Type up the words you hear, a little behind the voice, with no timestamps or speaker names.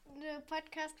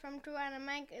podcast from Drew and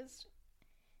Mike is,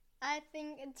 I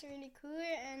think it's really cool,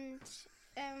 and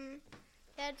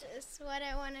that is what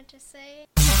I wanted to say.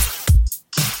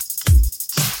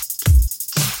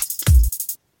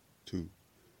 Two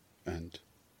and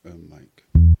a mic.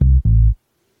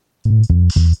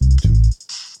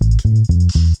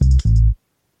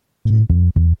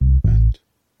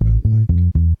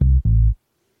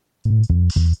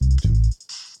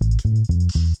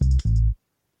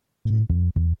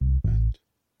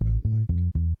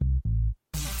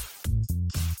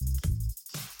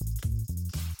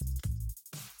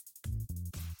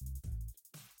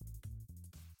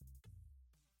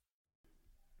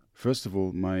 First of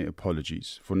all, my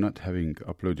apologies for not having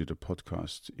uploaded a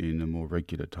podcast in a more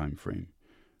regular time frame.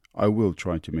 I will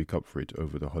try to make up for it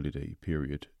over the holiday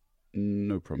period.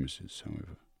 No promises,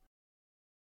 however.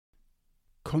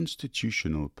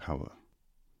 Constitutional power.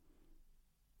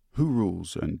 Who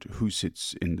rules and who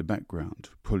sits in the background,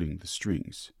 pulling the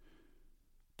strings?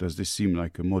 Does this seem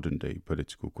like a modern-day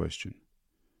political question?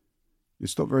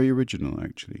 It's not very original,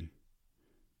 actually.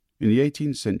 In the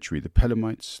 18th century, the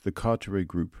Pelhamites, the Carteret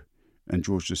group, and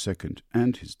George II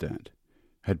and his dad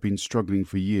had been struggling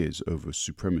for years over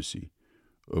supremacy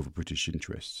over British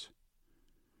interests.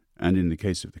 And in the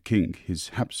case of the king, his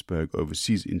Habsburg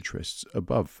overseas interests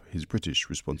above his British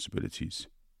responsibilities.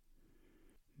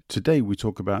 Today we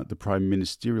talk about the prime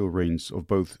ministerial reigns of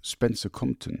both Spencer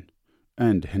Compton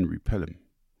and Henry Pelham.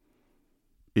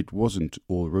 It wasn't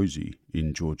all rosy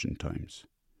in Georgian times.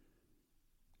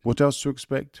 What else to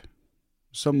expect?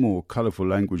 Some more colourful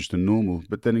language than normal,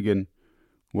 but then again,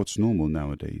 what's normal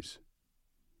nowadays?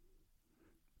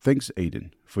 Thanks,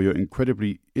 Aidan, for your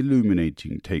incredibly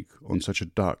illuminating take on such a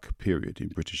dark period in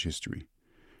British history,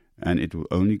 and it will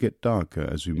only get darker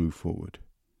as we move forward.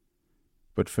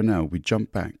 But for now, we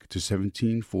jump back to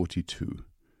 1742,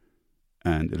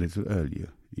 and a little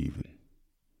earlier even.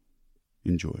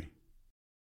 Enjoy.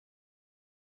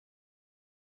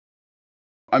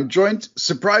 I'm joined,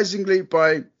 surprisingly,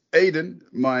 by Aidan,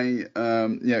 my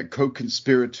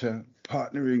co-conspirator,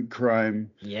 partner in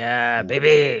crime. Yeah,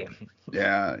 baby.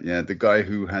 Yeah, the guy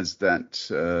who has that,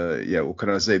 what can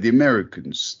I say, the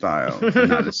American style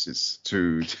analysis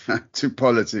to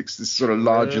politics, this sort of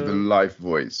larger than life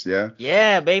voice, yeah?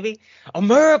 Yeah, baby.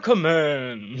 America,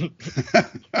 man.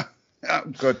 Oh,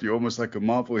 God, you're almost like a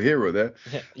Marvel hero there.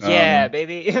 Yeah,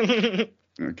 baby.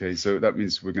 Okay, so that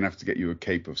means we're going to have to get you a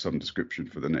cape of some description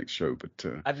for the next show, but...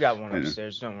 I've got one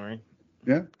upstairs, don't worry.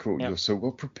 Yeah, cool. Yep. You're so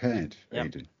well prepared, Yep.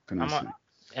 Aidan. Can I say?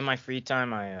 In my free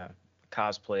time, I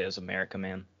cosplay as America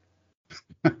Man.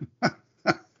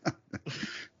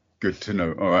 Good to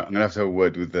know. All right, I'm gonna have to have a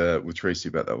word with Tracy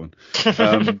about that one.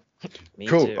 Me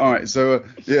cool. too. All right. So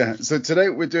So today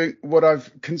we're doing what I've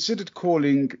considered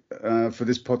calling for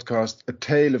this podcast a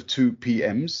tale of two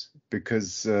PMs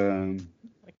because Like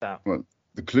that. well,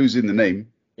 the clue's in the name.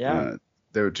 Yeah.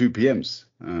 There are two PMs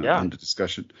under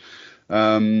discussion.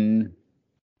 So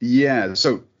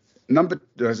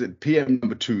PM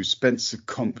number 2, Spencer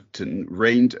Compton,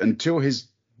 reigned until his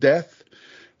death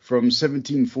from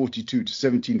 1742 to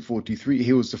 1743.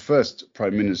 He was the first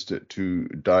prime minister to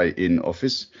die in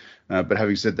office. But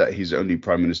having said that, he's only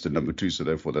prime minister number 2, so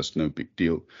therefore that's no big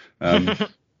deal. But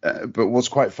what's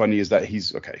quite funny is that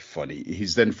he's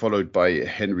then followed by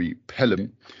Henry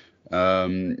Pelham,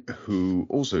 who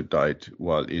also died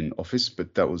while in office,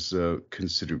 but that was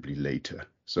considerably later.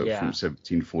 So from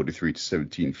 1743 to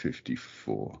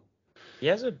 1754. He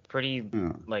has a pretty,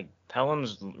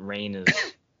 Pelham's reign is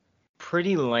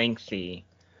pretty lengthy.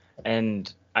 And,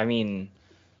 I mean,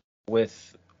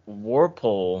 with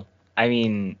Walpole,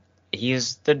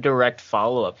 he's the direct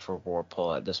follow-up for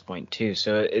Walpole at this point, too.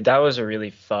 So that was a really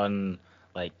fun,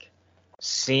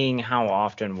 seeing how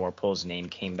often Walpole's name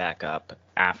came back up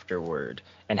afterward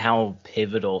and how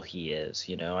pivotal he is,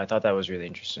 I thought that was really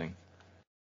interesting.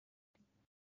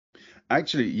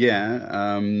 Actually,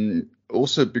 yeah.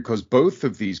 Also because both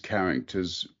of these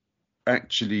characters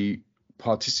actually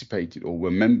participated or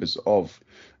were members of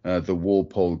the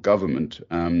Walpole government.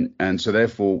 And so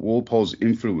therefore Walpole's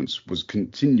influence was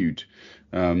continued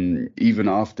even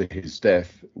after his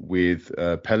death with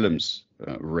Pelham's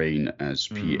reign as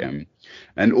PM.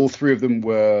 And all three of them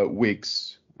were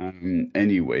Whigs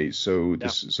anyway. So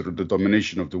this sort of the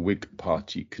domination of the Whig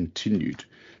party continued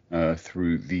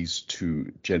through these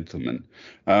two gentlemen.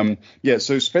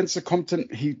 So Spencer Compton,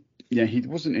 he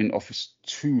wasn't in office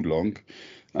too long.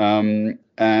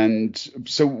 And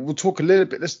so we'll talk a little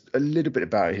bit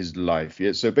about his life.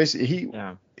 Yeah. So basically he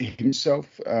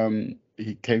himself,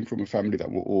 he came from a family that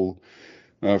were all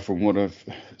from what I've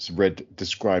read,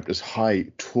 described as high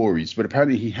Tories. But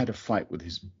apparently he had a fight with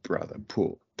his brother,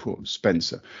 poor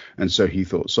Spencer. And so he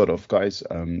thought, sort of, guys,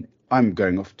 I'm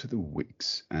going off to the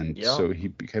Whigs. And so he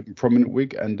became a prominent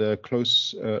Whig and a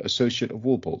close associate of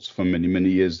Walpole's for many, many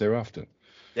years thereafter.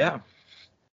 Yeah.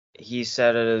 He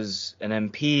said it as an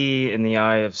MP in the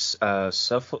eye of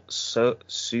Suffolk.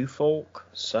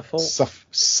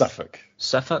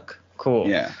 Cool.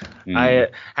 Yeah. I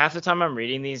half the time I'm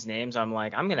reading these names, I'm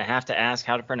like, I'm gonna have to ask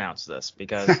how to pronounce this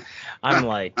because I'm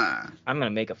like, I'm gonna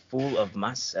make a fool of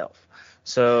myself.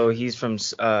 So he's from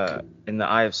in the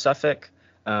eye of Suffolk,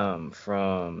 from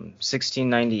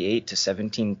 1698 to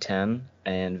 1710,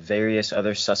 and various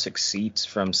other Sussex seats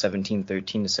from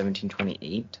 1713 to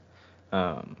 1728.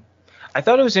 I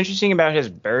thought it was interesting about his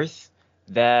birth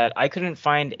that I couldn't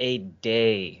find a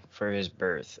day for his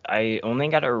birth. I only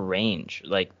got a range,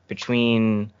 like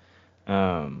between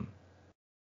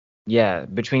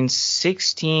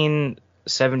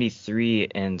 1673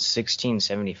 and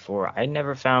 1674. I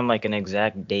never found like an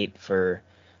exact date for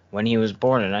when he was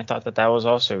born, and I thought that was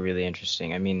also really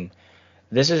interesting. I mean,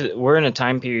 we're in a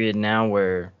time period now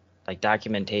where like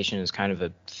documentation is kind of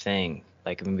a thing.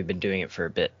 Like, I mean, we've been doing it for a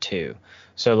bit too.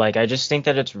 So like, I just think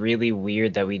that it's really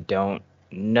weird that we don't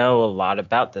know a lot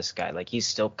about this guy. Like, he's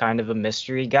still kind of a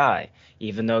mystery guy,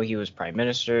 even though he was prime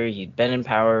minister. He'd been in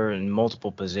power in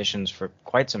multiple positions for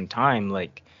quite some time.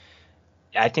 Like,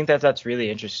 I think that that's really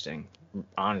interesting.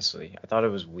 Honestly, I thought it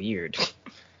was weird.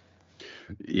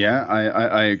 Yeah,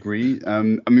 I agree. I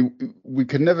mean, we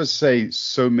can never say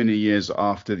so many years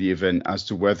after the event as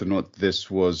to whether or not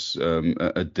this was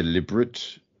a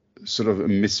deliberate sort of a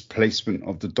misplacement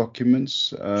of the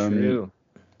documents. True.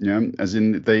 Yeah, as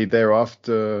in they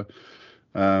thereafter,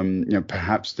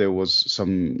 perhaps there was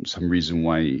some reason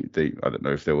why I don't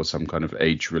know if there was some kind of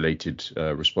age-related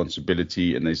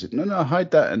responsibility, and they said, no,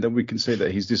 hide that, and then we can say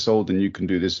that he's this old and you can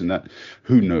do this and that.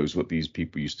 Who knows what these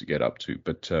people used to get up to?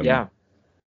 But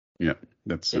yeah,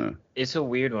 that's it's a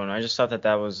weird one. I just thought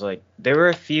that was like, there were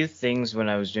a few things when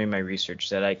I was doing my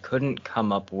research that I couldn't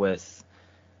come up with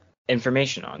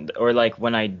information on, or like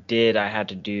when I did, I had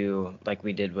to do, like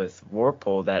we did with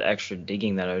Warpole, that extra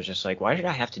digging that I was just like, why did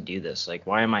I have to do this? Like,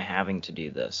 why am I having to do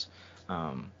this?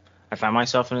 I found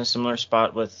myself in a similar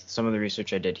spot with some of the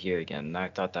research I did here again, and I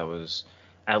thought that was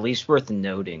at least worth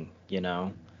noting,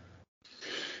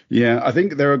 Yeah, I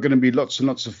think there are going to be lots and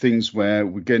lots of things where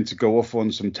we're going to go off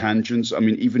on some tangents. I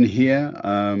mean, even here,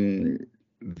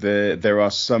 there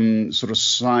are some sort of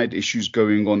side issues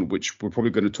going on, which we're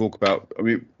probably going to talk about. I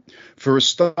mean, for a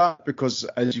start, because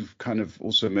as you've kind of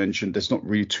also mentioned, there's not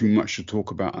really too much to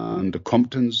talk about under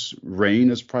Compton's reign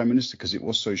as prime minister, because it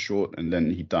was so short and then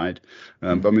he died.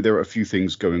 But I mean, there are a few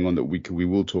things going on that we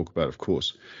will talk about, of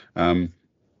course. But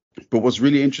what's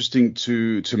really interesting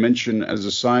to mention as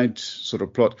a side sort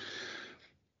of plot,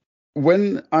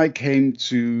 when I came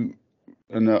to,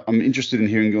 and I'm interested in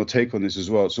hearing your take on this as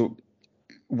well. So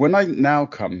when I now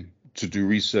come to do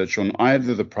research on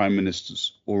either the prime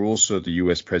ministers or also the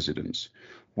US presidents,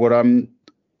 what I'm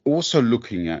also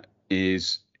looking at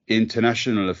is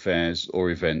international affairs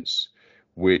or events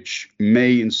which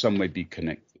may in some way be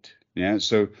connected. Yeah.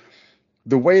 So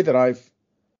the way that I've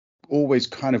always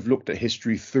kind of looked at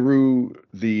history through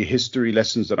the history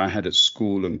lessons that I had at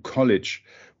school and college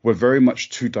were very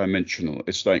much two-dimensional.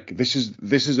 It's like, this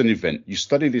is an event. You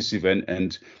study this event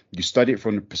and you study it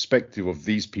from the perspective of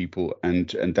these people, and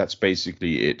that's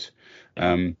basically it.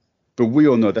 But we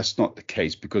all know that's not the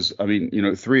case, because, I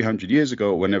mean, 300 years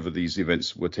ago, whenever these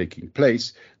events were taking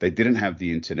place, they didn't have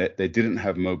the internet. They didn't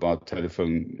have mobile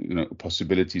telephone,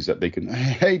 possibilities that they can,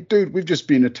 hey, dude, we've just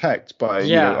been attacked by,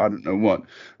 I don't know what.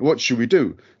 What should we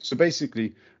do? So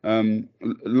basically, a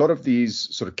lot of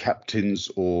these sort of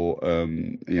captains or,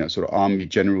 sort of army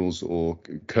generals or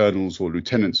colonels or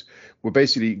lieutenants were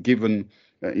basically given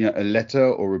a letter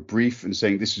or a brief and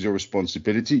saying, this is your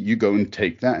responsibility. You go and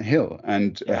take that hill,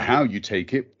 and how you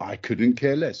take it, I couldn't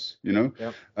care less,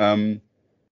 Yep. And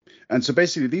so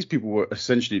basically these people were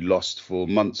essentially lost for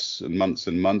months and months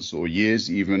and months, or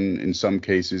years, even in some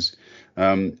cases.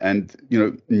 And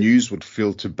news would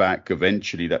filter back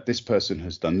eventually that this person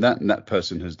has done that and that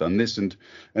person has done this. And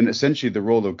essentially the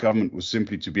role of government was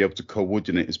simply to be able to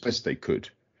coordinate as best they could.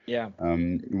 Yeah.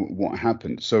 What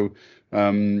happened. So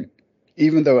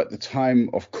even though at the time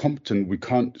of Compton, we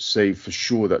can't say for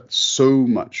sure that so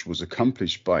much was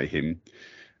accomplished by him,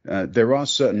 there are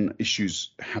certain issues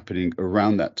happening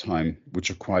around that time which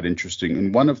are quite interesting.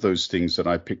 And one of those things that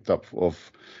I picked up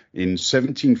of in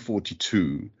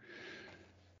 1742,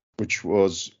 which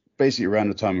was basically around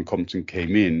the time when Compton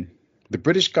came in, the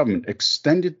British government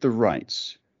extended the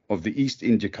rights of the East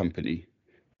India Company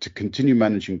to continue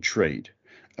managing trade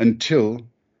until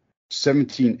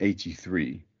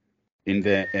 1783 in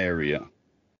their area.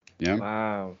 Yeah.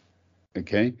 Wow.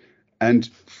 Okay. And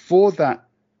for that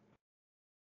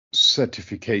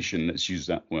certification, let's use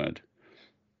that word,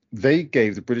 they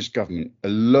gave the British government a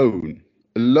loan.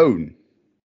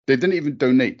 They didn't even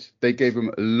donate. They gave them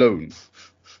a loan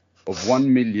of £1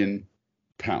 million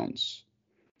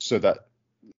so that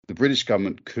the British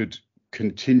government could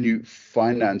continue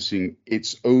financing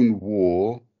its own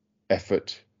war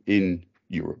effort in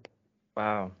Europe.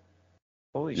 Wow.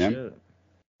 Holy Yeah? shit.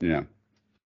 Yeah.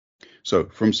 So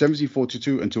from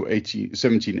 1742 until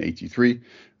 1783,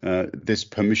 this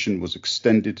permission was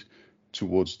extended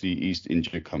towards the East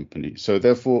India Company. So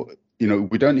therefore,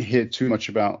 we don't hear too much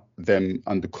about them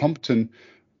under Compton,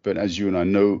 but as you and I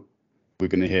know, we're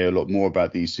going to hear a lot more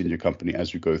about the East India Company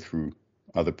as we go through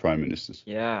other prime ministers.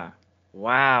 Yeah.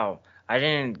 Wow. I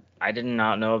did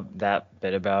not know that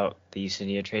bit about the East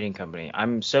India Trading Company.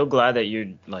 I'm so glad that you're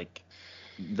like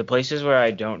the places where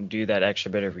I don't do that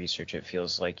extra bit of research, it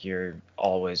feels like you're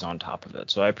always on top of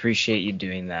it. So I appreciate you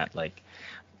doing that.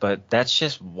 But that's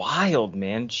just wild,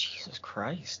 man. Jesus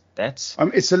Christ. That's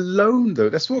it's a loan, though.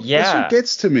 That's what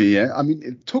gets to me. Yeah. I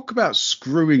mean, talk about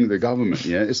screwing the government.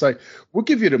 Yeah. It's like, we'll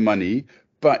give you the money,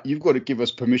 but you've got to give us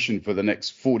permission for the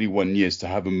next 41 years to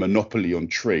have a monopoly on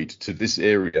trade to this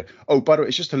area. Oh, by the way,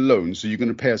 it's just a loan, so you're going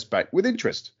to pay us back with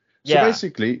interest. So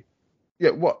basically,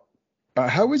 what?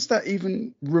 How is that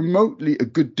even remotely a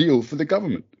good deal for the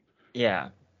government? Yeah.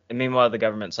 And meanwhile, the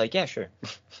government's like, yeah, sure.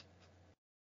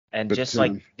 And but, just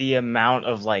the amount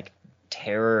of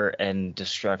terror and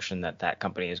destruction that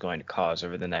company is going to cause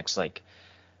over the next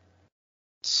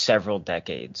several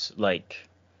decades.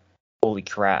 Holy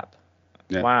crap.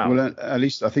 Yeah. Wow. Well, at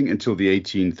least I think until the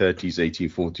 1830s,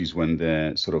 1840s, when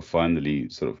they're sort of finally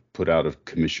sort of put out of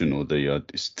commission or they are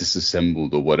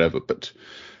disassembled or whatever. But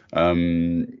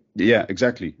yeah,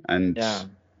 exactly. And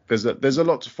there's a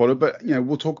lot to follow, but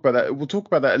we'll talk about that. We'll talk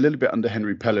about that a little bit under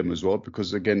Henry Pelham as well,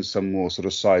 because again, some more sort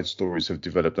of side stories have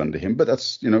developed under him. But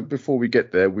that's before we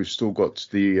get there, we've still got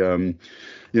the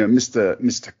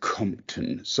Mr.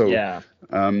 Compton. So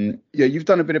you've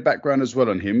done a bit of background as well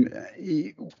on him.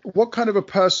 What kind of a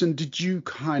person did you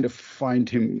kind of find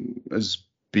him as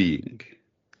being?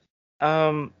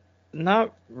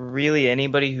 Not really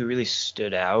anybody who really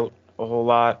stood out a whole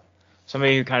lot.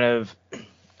 Somebody who kind of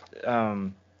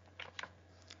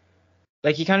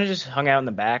he kind of just hung out in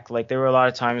the back. There were a lot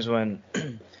of times when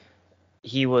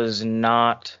he was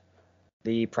not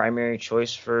the primary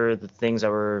choice for the things that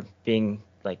were being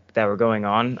that were going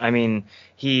on. I mean,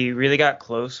 he really got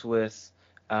close with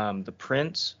the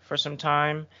prince for some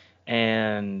time,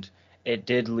 and it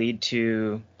did lead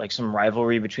to some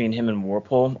rivalry between him and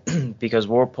Walpole because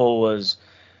Walpole was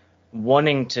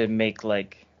wanting to make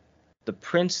the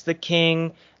prince the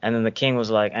king, and then the king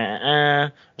was like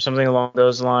or something along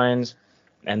those lines.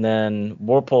 And then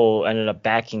Walpole ended up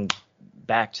backing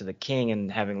back to the king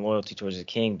and having loyalty towards the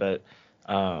king, but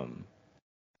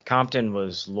Compton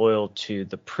was loyal to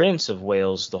the Prince of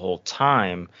Wales the whole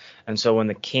time. And so when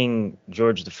the King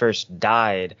George I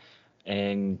died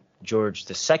and George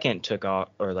II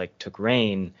took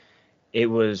reign, it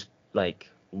was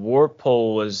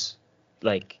Walpole was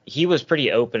he was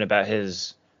pretty open about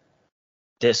his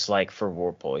dislike for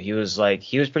Walpole. He was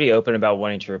pretty open about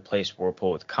wanting to replace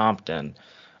Walpole with Compton.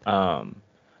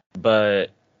 But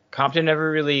Compton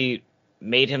never really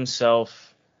made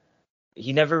himself,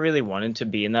 he never really wanted to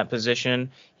be in that position.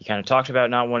 He kind of talked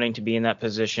about not wanting to be in that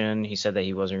position. He said that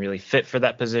he wasn't really fit for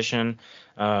that position.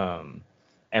 And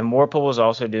Walpole was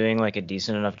also doing a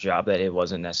decent enough job that it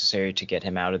wasn't necessary to get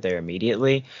him out of there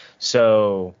immediately.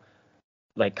 So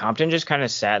Compton just kind of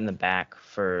sat in the back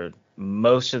for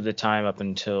most of the time up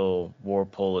until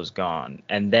Walpole is gone,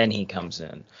 and then he comes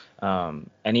in. And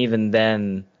even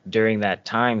then, during that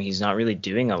time, he's not really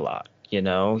doing a lot. He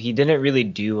didn't really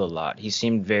do a lot. He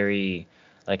seemed very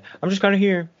I'm just kind of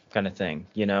here kind of thing,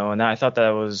 and I thought that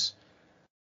was,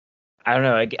 I don't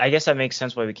know. I guess that makes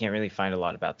sense why we can't really find a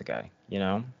lot about the guy,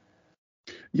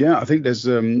 Yeah, I think there's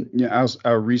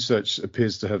our research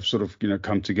appears to have sort of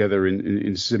come together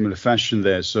in similar fashion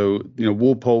there. So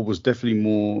Walpole was definitely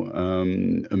more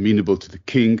amenable to the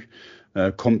king,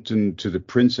 Compton to the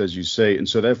prince, as you say, and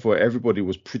so therefore everybody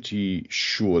was pretty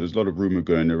sure. There's a lot of rumor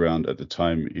going around at the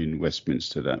time in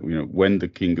Westminster that when the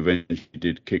king eventually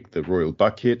did kick the royal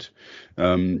bucket,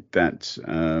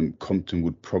 that Compton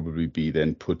would probably be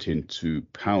then put into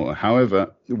power.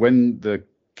 However, when the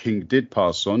king did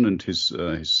pass on and his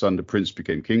son the prince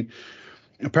became king,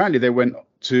 apparently they went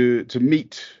to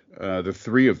meet the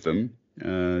three of them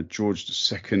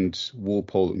George II,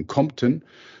 Walpole, and Compton.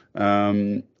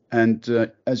 And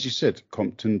as you said,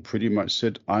 Compton pretty much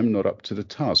said, I'm not up to the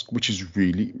task, which is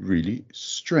really, really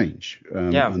strange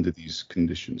under these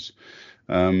conditions.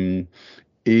 In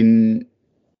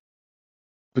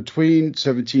between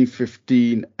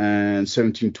 1715 and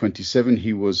 1727,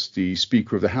 he was the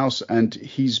Speaker of the House, and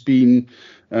he's been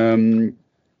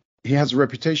he has a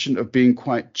reputation of being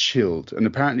quite chilled. And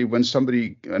apparently when an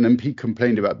MP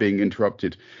complained about being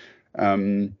interrupted,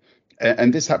 and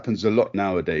this happens a lot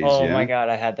nowadays. Oh my God,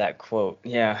 I had that quote.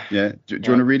 Yeah. Yeah. Do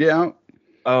you want to read it out?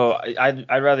 Oh,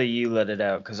 I'd rather you let it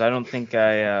out, because I don't think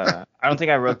I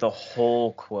wrote the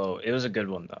whole quote. It was a good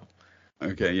one though.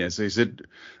 Okay, yeah. So he said,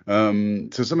 so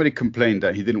somebody complained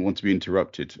that he didn't want to be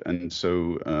interrupted, and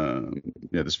so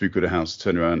the Speaker of the House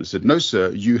turned around and said, "No, sir,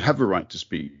 you have a right to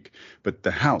speak, but the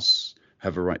House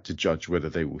have a right to judge whether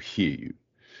they will hear you."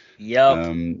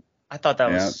 Yep. I thought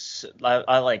that was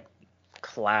I like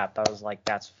clapped. I was like,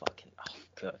 "That's fucking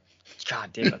good. God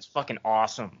damn, that's fucking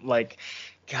awesome." Like,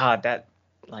 God, that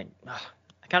I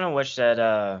kind of wish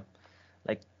that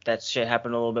that shit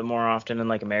happened a little bit more often in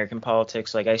like American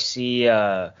politics. Like I see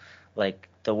like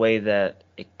the way that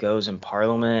it goes in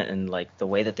Parliament, and like the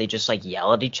way that they just like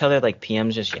yell at each other, like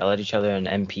PMs just yell at each other and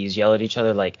MPs yell at each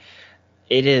other. Like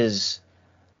it is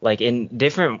like in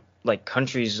different like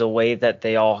countries, the way that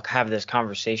they all have this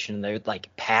conversation, they're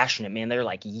like passionate, man. They're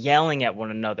like yelling at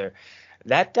one another.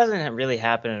 That doesn't really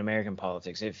happen in American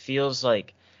politics. It feels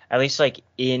like, at least like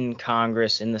in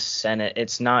Congress, in the Senate,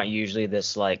 it's not usually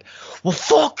this like, well,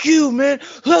 fuck you, man.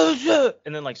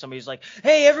 And then like somebody's like,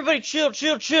 hey, everybody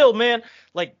chill, man.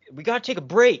 Like, we got to take a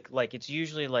break. Like, it's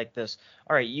usually like this.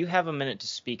 All right, you have a minute to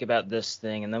speak about this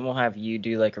thing, and then we'll have you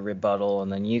do like a rebuttal, and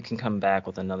then you can come back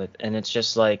with another. And it's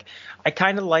just like, I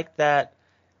kind of like that.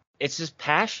 It's this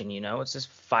passion, it's this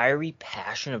fiery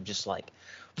passion of just like,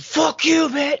 fuck you,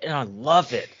 man. And I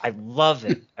love it. I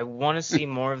want to see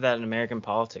more of that in American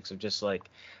politics, of just like,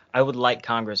 I would like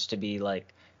Congress to be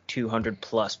like 200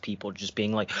 plus people just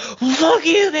being like, fuck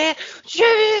you, man.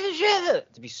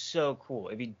 It'd be so cool.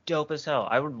 It'd be dope as hell.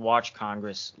 I would watch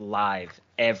Congress live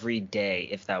every day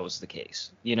if that was the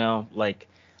case. Like,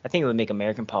 I think it would make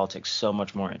American politics so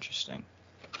much more interesting.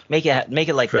 Make it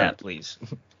like that, please.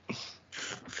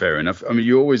 Fair enough. I mean,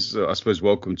 you're always, I suppose,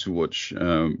 welcome to watch,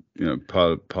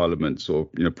 Parliament's or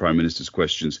Prime Minister's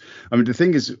questions. I mean, the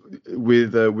thing is,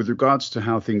 with regards to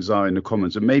how things are in the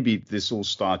Commons, and maybe this all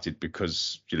started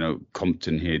because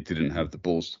Compton here didn't have the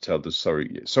balls to tell the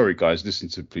sorry guys, listen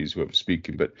to please whoever's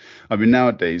speaking. But I mean,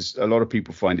 nowadays a lot of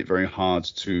people find it very hard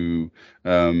to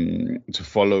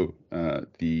follow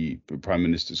the Prime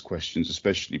Minister's questions,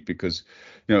 especially because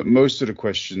most of the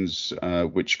questions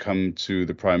which come to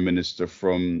the Prime Minister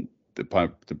from the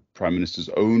Prime Minister's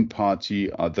own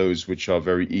party are those which are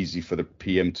very easy for the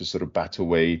PM to sort of bat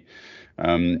away.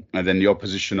 And then the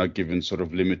opposition are given sort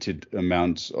of limited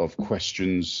amounts of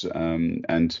questions.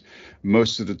 And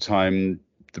most of the time,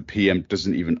 the PM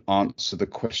doesn't even answer the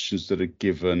questions that are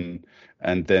given.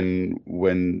 And then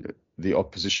when the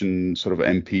opposition sort of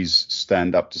MPs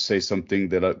stand up to say something,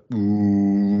 they're like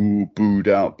booed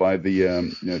out by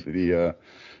the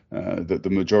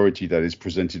majority that is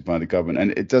presented by the government.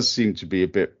 And it does seem to be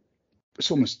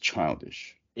it's almost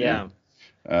childish. Yeah.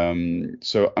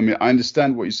 So, I mean, I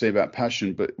understand what you say about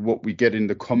passion, but what we get in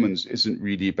the Commons isn't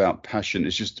really about passion.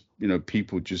 It's just,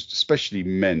 people just, especially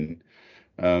men,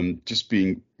 just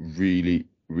being really,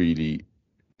 really,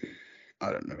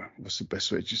 I don't know what's the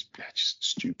best way. Just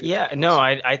stupid. Yeah, no,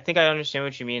 I think I understand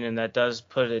what you mean, and that does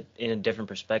put it in a different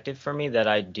perspective for me, that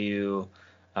I do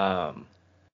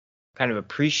kind of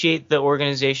appreciate the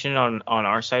organization on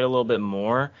our side a little bit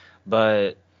more,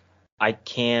 but I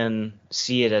can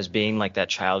see it as being like that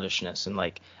childishness, and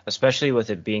like, especially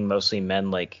with it being mostly men,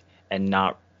 like, and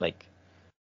not like,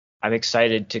 I'm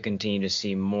excited to continue to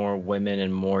see more women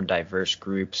and more diverse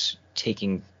groups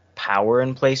taking power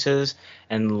in places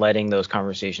and letting those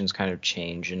conversations kind of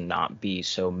change and not be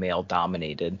so male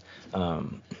dominated,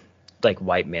 like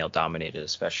white male dominated,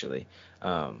 especially,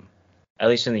 at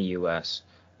least in the US.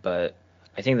 But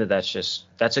I think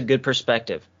that's a good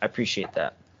perspective. I appreciate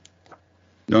that.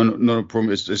 No, not a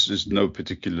problem. It's just no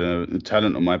particular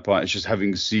talent on my part. It's just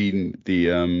having seen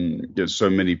the so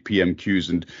many PMQs,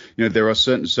 and there are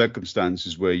certain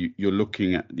circumstances where you're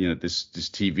looking at this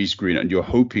TV screen and you're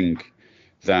hoping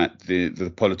that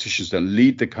the politicians that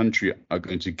lead the country are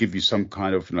going to give you some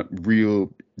kind of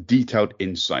real detailed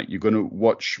insight. You're going to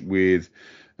watch with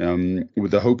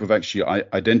the hope of actually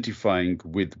identifying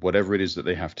with whatever it is that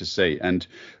they have to say. And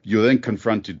you're then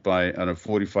confronted by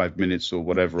 45 minutes or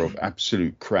whatever of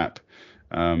absolute crap.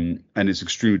 And it's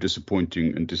extremely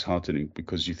disappointing and disheartening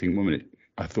because you think, 1 minute,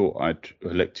 I thought I'd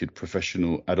elected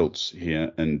professional adults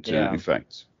here, and in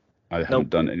fact, I haven't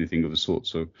done anything of the sort.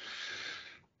 So,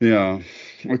 yeah,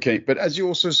 okay. But as you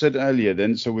also said earlier,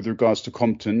 then, so with regards to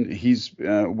Compton, he's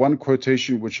one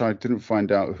quotation which I didn't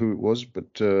find out who it was,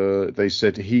 but they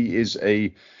said he is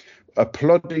a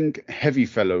plodding, heavy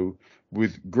fellow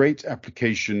with great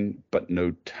application but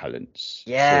no talents.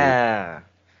 Yeah.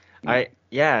 So, I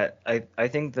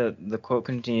think the quote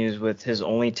continues with his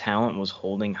only talent was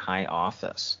holding high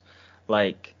office.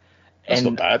 Like, that's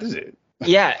not bad, is it?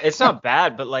 Yeah, it's not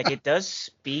bad, but like it does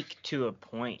speak to a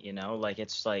point, you know? Like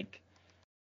it's like,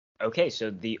 okay, so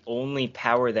the only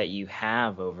power that you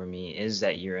have over me is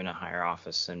that you're in a higher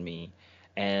office than me.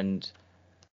 And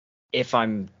if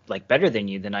I'm like better than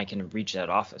you, then I can reach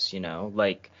that office, you know?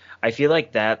 Like I feel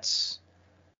like that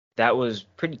was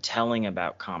pretty telling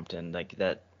about Compton, like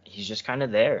that he's just kind of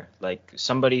there, like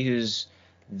somebody who's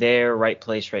there, right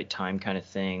place, right time kind of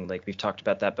thing. Like we've talked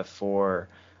about that before,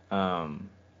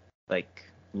 like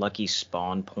lucky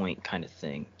spawn point kind of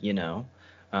thing, you know?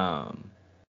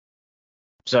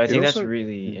 So I think that's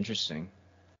really interesting.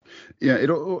 Yeah,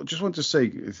 just want to say,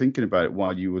 thinking about it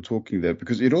while you were talking there,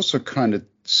 because it also kind of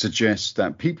suggests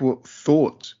that people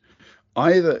thought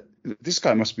either this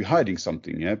guy must be hiding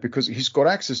something, yeah, because he's got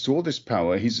access to all this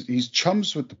power. He's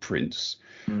chums with the prince.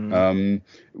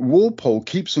 Walpole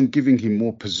keeps on giving him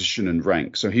more position and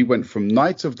rank. So he went from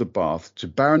Knight of the Bath to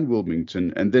Baron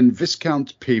Wilmington, and then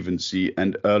Viscount Pevensey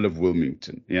and Earl of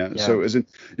Wilmington. Yeah. So as in,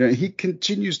 he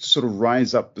continues to sort of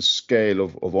rise up the scale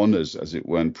of honors, as it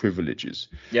were, and privileges.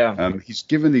 Yeah. He's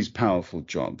given these powerful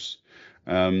jobs.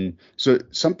 So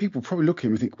some people probably look at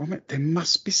him and think, well, man, there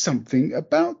must be something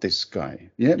about this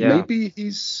guy. Yeah. Maybe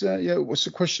he's, what's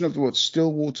the question of what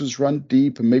still waters run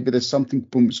deep, and maybe there's something,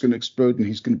 boom, it's going to explode, and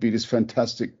he's going to be this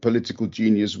fantastic political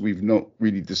genius we've not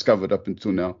really discovered up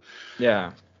until now.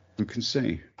 Yeah. Who can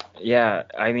say? Yeah.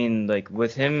 I mean, like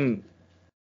with him,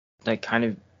 like kind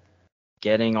of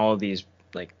getting all these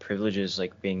like privileges,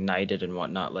 like being knighted and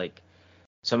whatnot, like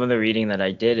some of the reading that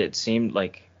I did, it seemed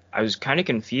like I was kind of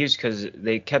confused because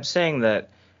they kept saying that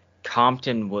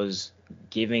Compton was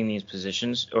giving these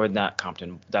positions, or not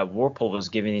Compton, that Walpole was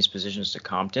giving these positions to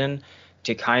Compton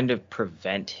to kind of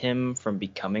prevent him from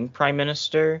becoming prime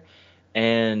minister.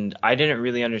 And I didn't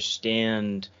really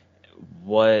understand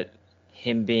what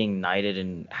him being knighted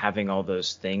and having all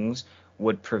those things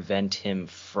would prevent him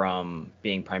from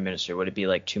being prime minister. Would it be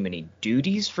like too many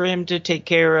duties for him to take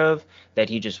care of that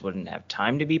he just wouldn't have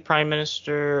time to be prime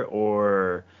minister?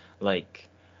 Or like,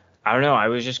 I don't know. I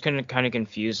was just kind of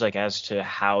confused, like, as to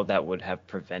how that would have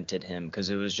prevented him,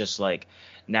 because it was just like,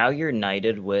 now you're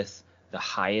knighted with the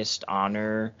highest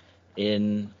honor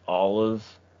in all of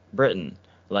Britain.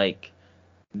 Like,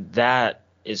 that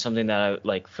is something that I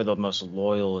like for the most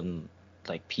loyal and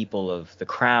like people of the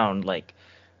crown. Like,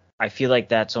 I feel like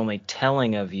that's only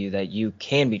telling of you that you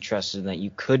can be trusted and that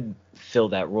you could fill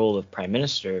that role of prime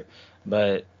minister.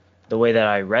 But the way that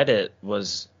I read it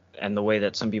was, and the way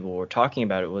that some people were talking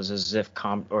about it, was as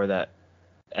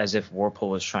if Walpole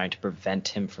was trying to prevent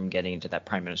him from getting into that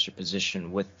prime minister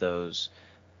position with those,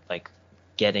 like,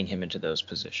 getting him into those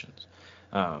positions.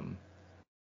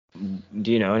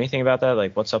 Do you know anything about that?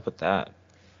 Like, what's up with that?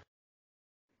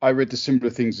 I read the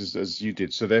similar things as you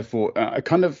did. So therefore, I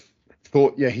kind of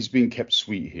thought, he's being kept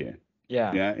sweet here.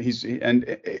 Yeah.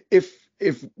 And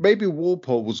if maybe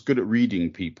Walpole was good at reading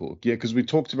people, because we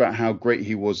talked about how great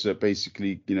he was at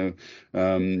basically,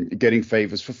 getting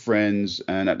favors for friends,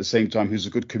 and at the same time he was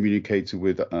a good communicator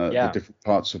with the different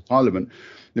parts of Parliament.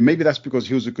 Then maybe that's because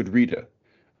he was a good reader,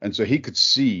 and so he could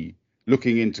see,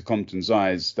 looking into Compton's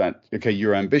eyes, that okay,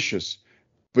 you're ambitious,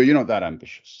 but you're not that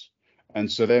ambitious,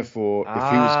 and so therefore,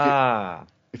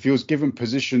 if he was given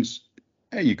positions,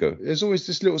 there you go. There's always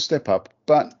this little step up,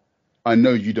 but I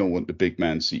know you don't want the big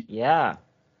man seat. Yeah.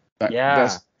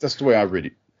 That's the way I read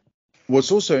it.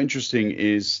 What's also interesting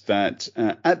is that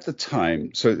at the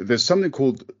time, so there's something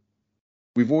called,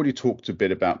 we've already talked a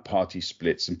bit about party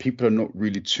splits, and people are not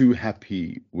really too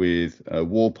happy with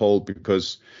Walpole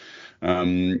because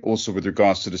also with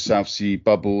regards to the South Sea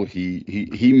bubble,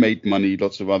 he made money,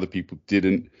 lots of other people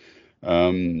didn't.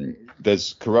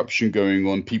 There's corruption going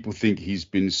on. People think he's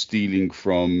been stealing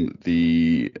from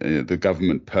the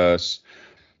government purse.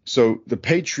 So the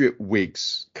Patriot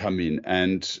Whigs come in,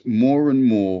 and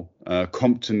more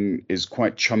Compton is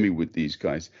quite chummy with these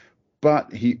guys,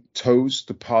 but he toes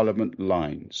the Parliament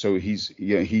line. So he's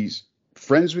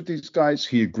friends with these guys.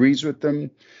 He agrees with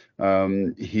them.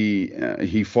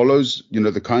 He follows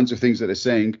the kinds of things that they're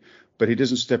saying, but he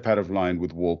doesn't step out of line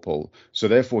with Walpole. So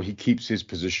therefore he keeps his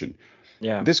position.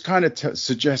 Yeah. This kind of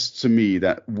suggests to me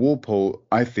that Walpole,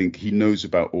 I think he knows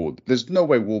about all. There's no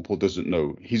way Walpole doesn't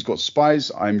know. He's got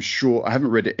spies, I'm sure. I haven't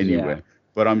read it anywhere, Yeah.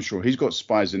 but I'm sure he's got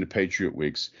spies in the Patriot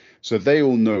Whigs. So they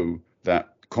all know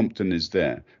that Compton is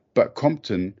there. But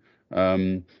Compton,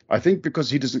 I think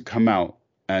because he doesn't come out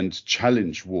and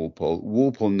challenge Walpole,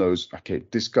 Walpole knows, okay,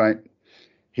 this guy,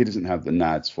 he doesn't have the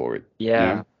nads for it.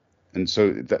 Yeah. And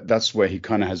so that's where he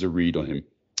kind of has a read on him.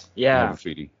 I have Yeah. a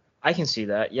feeling. I can see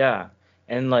that. Yeah.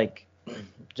 And like,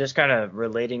 just kind of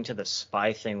relating to the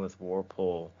spy thing with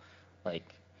Walpole, like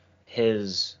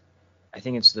I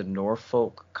think it's the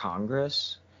Norfolk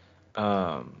Congress.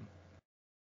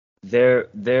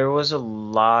 There was a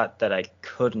lot that I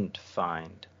couldn't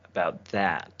find about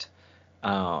that.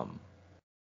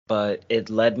 But it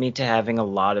led me to having a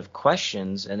lot of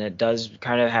questions, and it does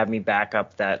kind of have me back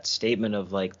up that statement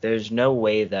of like, there's no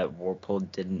way that Walpole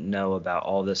didn't know about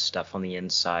all this stuff on the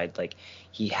inside. Like,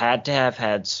 he had to have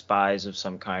had spies of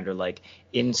some kind, or like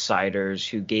insiders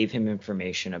who gave him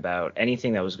information about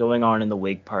anything that was going on in the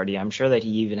Whig Party. I'm sure that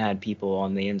he even had people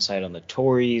on the inside on the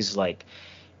Tories. Like,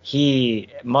 he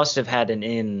must have had an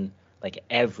in like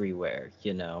everywhere,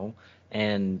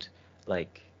 and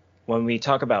like when we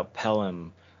talk about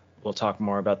Pelham, we'll talk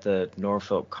more about the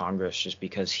Norfolk Congress just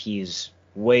because he's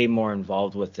way more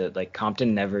involved with it. Like,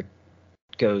 Compton never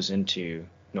goes into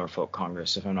Norfolk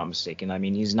Congress, if I'm not mistaken. I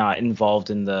mean, he's not involved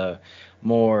in the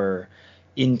more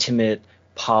intimate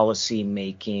policy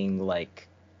making, like,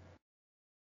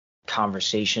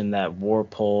 conversation that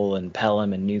Walpole and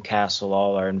Pelham and Newcastle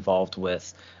all are involved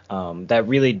with, that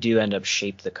really do end up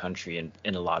shape the country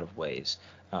in a lot of ways.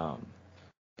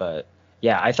 But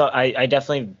yeah, I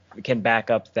definitely can back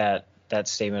up that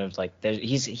statement of like,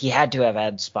 he had to have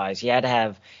had spies. He had to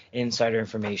have insider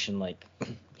information. Like,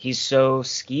 he's so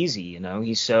skeezy,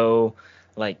 he's so,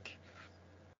 like,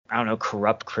 I don't know,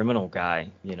 corrupt criminal guy,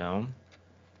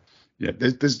 Yeah,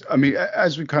 there's. I mean,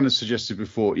 as we kind of suggested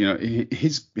before,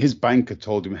 his banker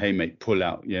told him, "Hey, mate, pull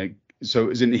out." Yeah,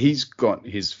 so as in he's got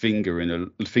his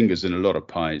fingers in a lot of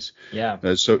pies. Yeah.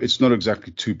 So it's not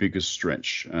exactly too big a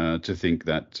stretch to think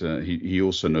that he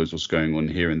also knows what's going on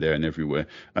here and there and everywhere.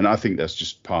 And I think that's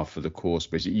just par for the course.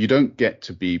 Basically, you don't get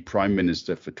to be prime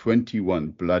minister for 21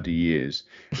 bloody years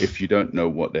if you don't know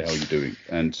what the hell you're doing.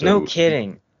 And so, no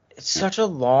kidding. It's such a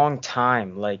long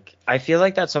time. Like, I feel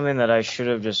like that's something that I should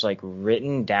have just like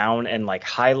written down and like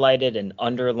highlighted and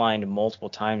underlined multiple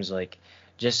times. Like,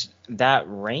 just that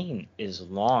reign is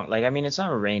long. Like, I mean, it's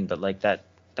not a reign, but like that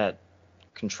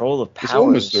control of power. It's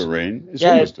almost a reign. It's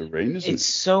almost a reign, isn't it? It's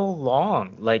so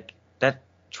long. Like, that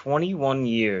 21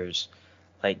 years.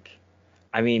 Like,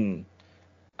 I mean,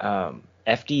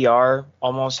 FDR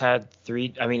almost had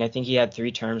three. I mean, I think he had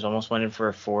 3 terms, almost went in for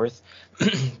a 4th.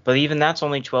 But even that's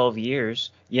only 12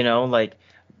 years, like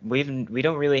we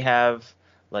don't really have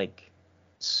like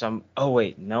some. Oh,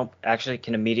 wait, nope. Actually,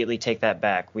 can immediately take that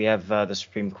back. We have the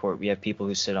Supreme Court. We have people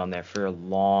who sit on there for a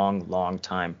long, long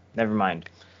time. Never mind.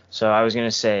 So I was going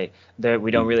to say that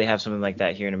we don't really have something like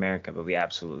that here in America, but we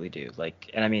absolutely do. Like,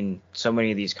 and I mean, so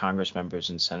many of these Congress members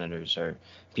and senators are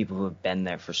people who have been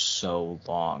there for so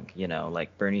long,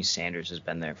 like Bernie Sanders has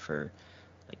been there for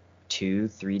like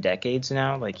 2-3 decades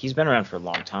now. Like, he's been around for a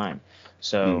long time.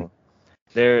 So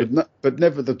but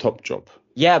never the top job.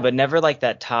 Yeah, but never like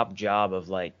that top job of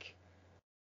like,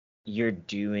 you're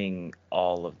doing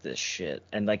all of this shit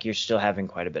and like you're still having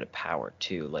quite a bit of power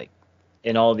too. Like,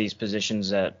 in all these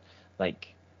positions that,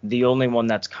 like, the only one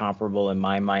that's comparable in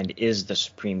my mind is the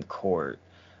Supreme Court,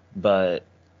 but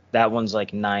that one's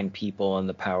like 9 people and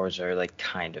the powers are like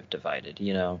kind of divided,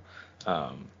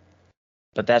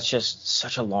 but that's just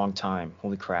such a long time.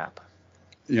 Holy crap.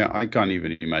 Yeah, I can't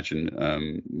even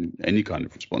imagine any kind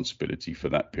of responsibility for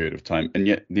that period of time, and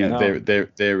yet, no.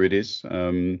 there it is.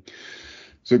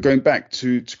 So going back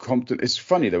to Compton, it's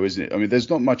funny though, isn't it? I mean, there's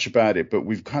not much about it, but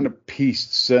we've kind of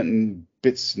pieced certain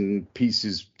bits and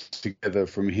pieces together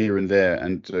from here and there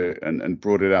and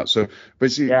brought it out. So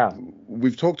basically,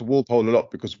 we've talked to Walpole a lot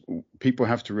because people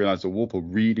have to realize that Walpole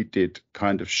really did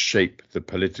kind of shape the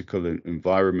political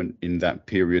environment in that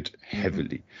period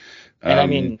heavily. And I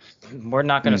mean, we're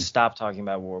not going to stop talking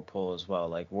about Walpole as well.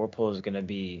 Like, Walpole is going to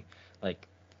be like,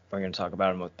 we're going to talk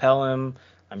about him with Pelham.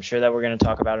 I'm sure that we're going to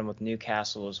talk about him with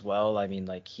Newcastle as well. I mean,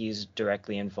 like, he's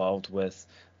directly involved with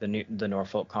the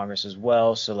Norfolk Congress as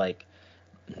well. So, like,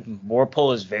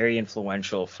 Walpole is very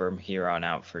influential from here on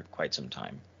out for quite some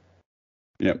time.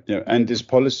 Yeah. And this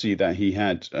policy that he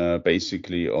had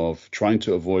basically of trying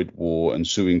to avoid war and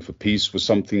suing for peace was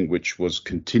something which was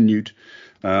continued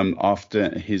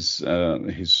after his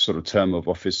sort of term of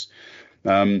office.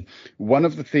 One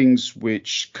of the things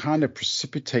which kind of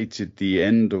precipitated the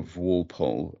end of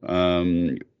Walpole,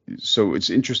 so it's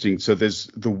interesting. So there's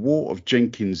the War of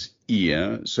Jenkins'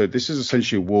 Ear. So this is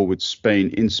essentially a war with Spain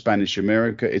in Spanish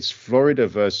America. It's Florida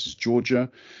versus Georgia.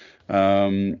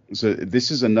 So this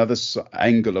is another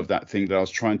angle of that thing that I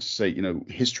was trying to say.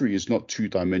 History is not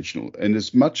two-dimensional, and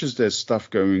as much as there's stuff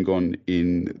going on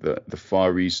in the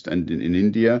Far East and in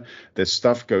India, there's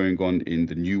stuff going on in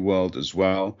the New World as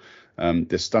well.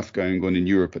 There's stuff going on in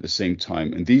Europe at the same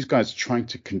time, and these guys are trying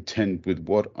to contend with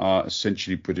what are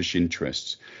essentially British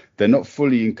interests. They're not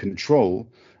fully in control,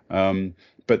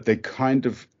 but they kind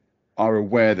of are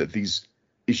aware that these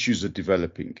issues are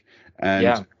developing,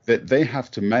 and that they have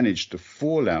to manage the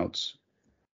fallout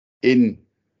in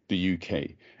the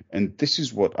UK. And this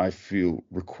is what I feel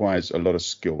requires a lot of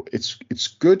skill. It's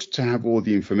good to have all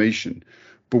the information,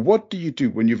 but what do you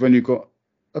do when you've only got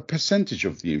a percentage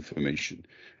of the information?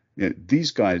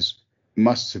 These guys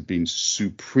must have been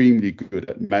supremely good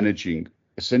at managing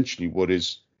essentially what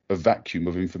is a vacuum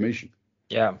of information.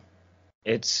 Yeah,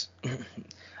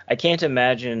 I can't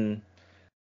imagine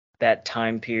that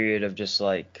time period of just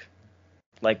like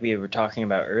we were talking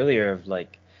about earlier, of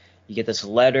like you get this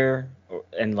letter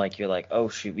and like you're like, oh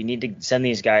shoot, we need to send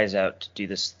these guys out to do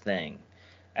this thing,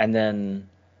 and then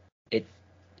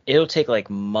it'll take like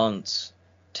months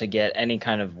to get any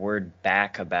kind of word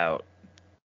back about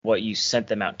what you sent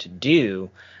them out to do.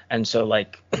 And so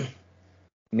like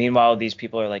meanwhile these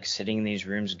people are like sitting in these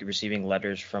rooms receiving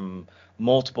letters from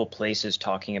multiple places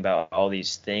talking about all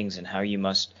these things and how you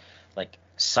must like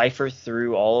cipher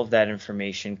through all of that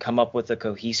information, come up with a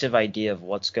cohesive idea of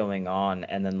what's going on,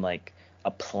 and then like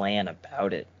a plan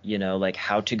about it, like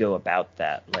how to go about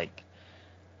that. Like,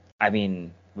 I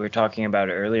mean, we were talking about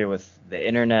it earlier with the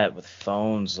internet, with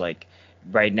phones. Like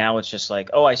right now it's just like,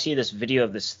 oh, I see this video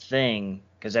of this thing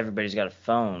because everybody's got a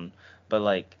phone, but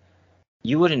like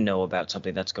you wouldn't know about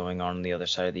something that's going on the other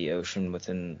side of the ocean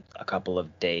within a couple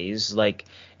of days. Like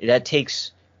that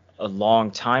takes a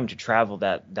long time to travel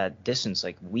that distance,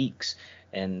 like weeks.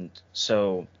 And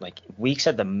so like weeks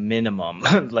at the minimum,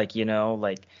 like,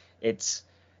 like it's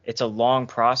a long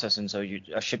process. And so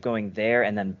a ship going there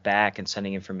and then back and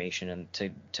sending information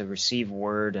and to receive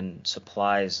word and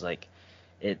supplies, like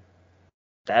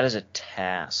that is a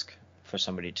task for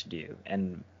somebody to do.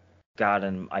 And God,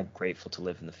 I'm grateful to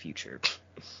live in the future.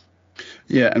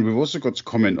 Yeah, and we've also got to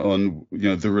comment on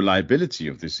the reliability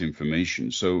of this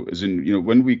information. So, as in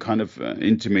when we kind of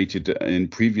intimated in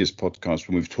previous podcasts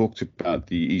when we've talked about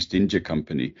the East India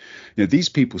Company, these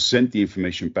people sent the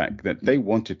information back that they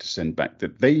wanted to send back,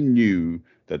 that they knew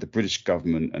that the British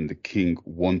government and the king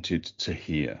wanted to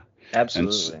hear.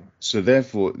 Absolutely. And so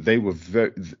therefore,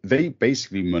 they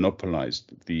basically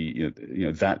monopolized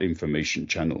that information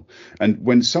channel. And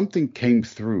when something came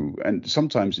through, and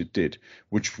sometimes it did,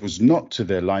 which was not to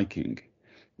their liking,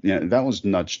 that was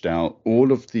nudged out.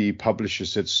 All of the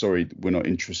publishers said, sorry, we're not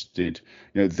interested.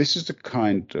 This is the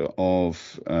kind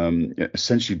of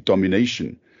essentially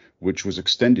domination which was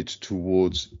extended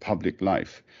towards public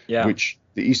life, which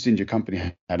the East India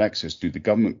Company had access to. The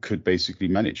government could basically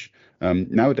manage.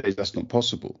 Nowadays, that's not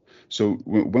possible. So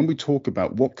when we talk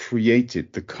about what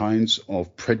created the kinds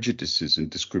of prejudices and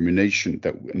discrimination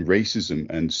and racism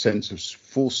and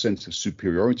false sense of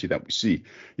superiority that we see,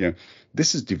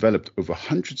 this has developed over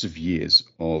hundreds of years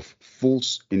of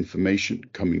false information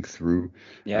coming through.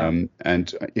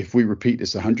 And if we repeat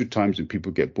this 100 times and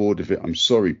people get bored of it, I'm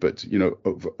sorry, but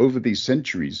over these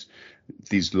centuries,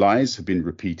 these lies have been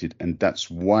repeated, and that's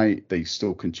why they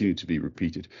still continue to be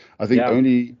repeated. I think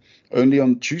only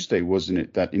on Tuesday, wasn't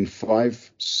it, that in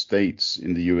 5 states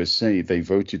in the USA they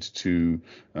voted to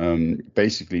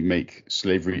basically make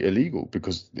slavery illegal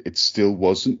because it still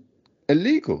wasn't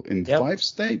illegal in 5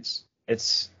 states.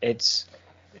 It's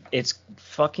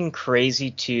fucking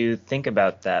crazy to think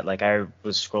about that. Like I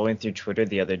was scrolling through Twitter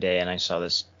the other day and I saw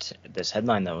this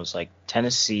headline that was like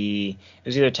Tennessee. It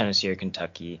was either Tennessee or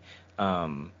Kentucky.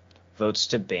 Votes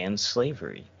to ban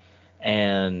slavery.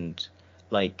 And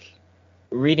like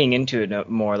reading into it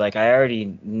more, like I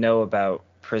already know about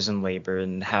prison labor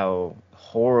and how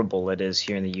horrible it is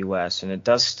here in the US, and it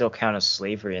does still count as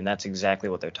slavery, and that's exactly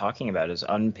what they're talking about, is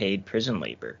unpaid prison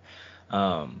labor.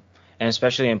 And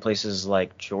especially in places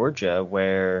like Georgia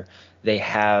where they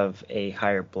have a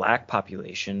higher black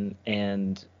population,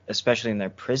 and especially in their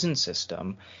prison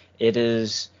system, it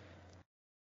is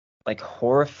like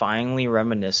horrifyingly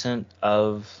reminiscent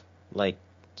of like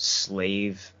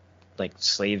slaved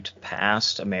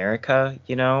past America,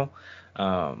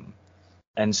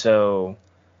 and so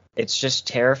it's just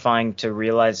terrifying to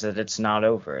realize that it's not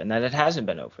over and that it hasn't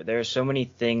been over. There are so many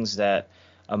things that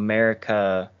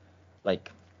America,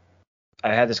 like,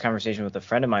 I had this conversation with a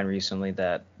friend of mine recently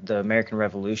that the American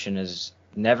Revolution has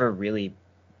never really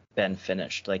been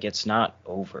finished. Like, it's not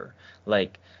over.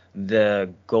 Like,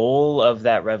 the goal of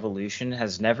that revolution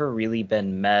has never really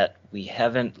been met. We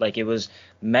haven't, like, it was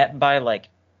met by like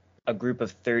a group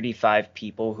of 35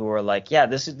 people who are like, yeah,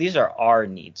 these are our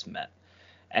needs met.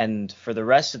 And for the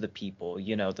rest of the people,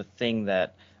 you know, the thing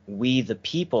that we, the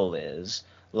people, is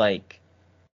like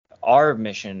our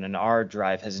mission and our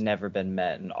drive has never been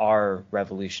met, and our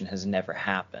revolution has never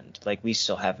happened. Like, we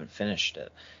still haven't finished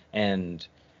it. And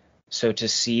so to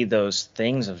see those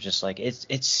things of just like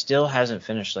it still hasn't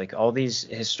finished, like all these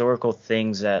historical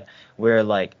things that we're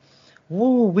like,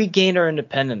 woo, we gained our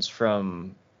independence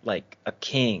from like a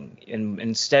king, and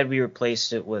instead we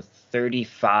replaced it with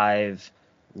 35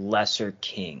 lesser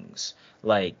kings,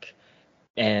 like,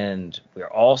 and we're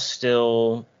all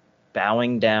still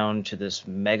bowing down to this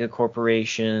mega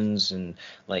corporations, and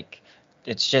like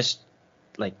it's just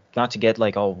like, not to get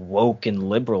like all woke and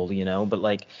liberal, you know, but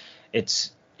like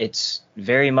it's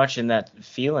very much in that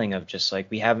feeling of just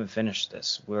like, we haven't finished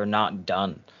this, we're not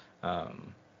done.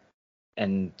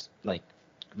 And like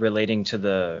relating to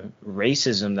the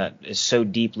racism that is so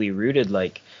deeply rooted,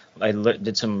 like I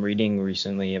did some reading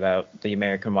recently about the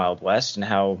American Wild West and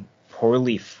how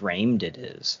poorly framed it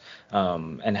is,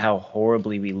 and how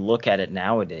horribly we look at it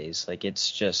nowadays. Like,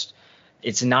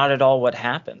 it's not at all what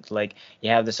happened. Like,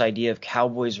 you have this idea of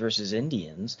cowboys versus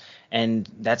Indians, and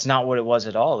that's not what it was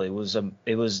at all. It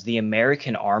was the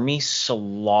American army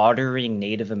slaughtering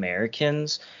Native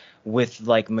Americans with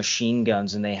like machine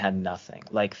guns, and they had nothing,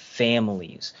 like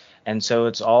families. And so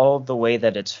it's all the way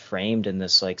that it's framed in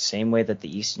this like same way that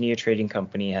the East India Trading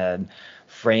Company had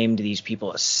framed these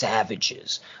people as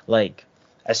savages. Like,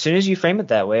 as soon as you frame it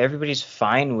that way, everybody's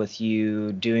fine with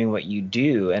you doing what you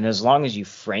do. And as long as you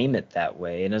frame it that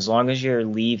way, and as long as you're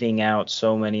leaving out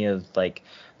so many of like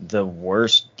the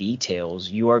worst details,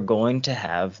 you are going to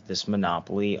have this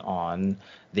monopoly on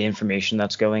the information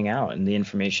that's going out and the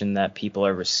information that people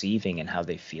are receiving and how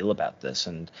they feel about this.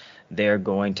 And they're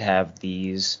going to have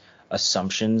these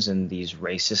assumptions and these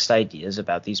racist ideas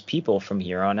about these people from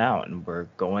here on out, and we're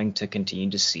going to continue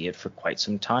to see it for quite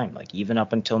some time, like even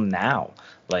up until now.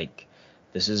 Like,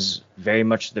 this is very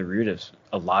much the root of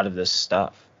a lot of this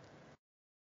stuff.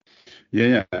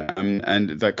 Yeah.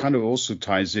 And that kind of also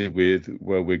ties in with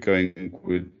where we're going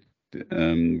with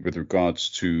regards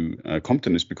to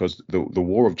Comptonist, because the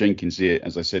War of Jenkins Ear,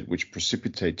 as I said, which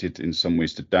precipitated in some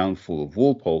ways the downfall of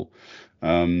Walpole,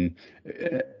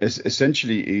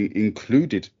 essentially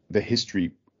included the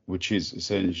history, which is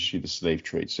essentially the slave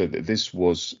trade. So that this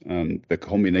was the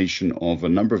culmination of a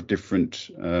number of different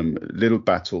little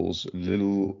battles,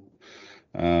 little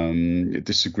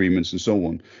disagreements, and so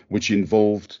on, which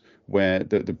involved where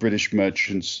the British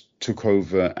merchants took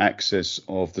over access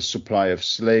of the supply of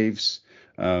slaves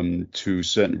to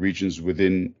certain regions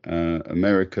within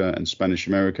America and Spanish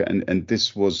America, and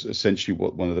this was essentially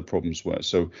what one of the problems were.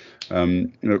 So,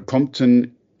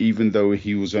 Compton, even though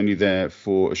he was only there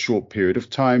for a short period of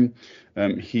time,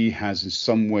 he has in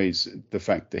some ways the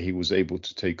fact that he was able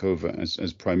to take over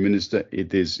as prime minister.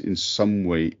 It is in some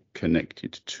way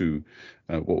connected to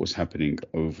what was happening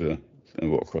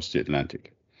across the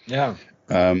Atlantic. Yeah.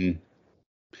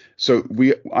 So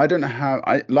I don't know how,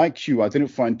 like you, I didn't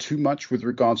find too much with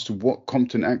regards to what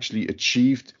Compton actually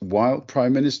achieved while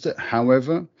prime minister.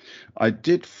 However, I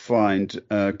did find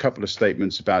a couple of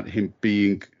statements about him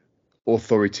being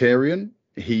authoritarian.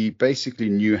 He basically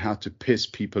knew how to piss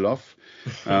people off,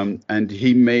 and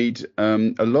he made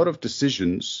a lot of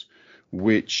decisions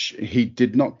which he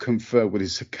did not confer with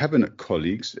his cabinet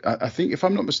colleagues. I think, if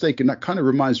I'm not mistaken, that kind of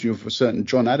reminds me of a certain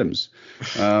John Adams.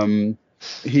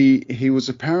 He was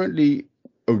apparently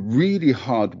a really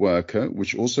hard worker,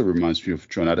 which also reminds me of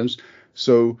John Adams.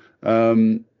 So,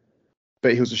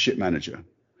 but he was a shit manager.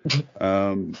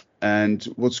 And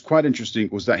what's quite interesting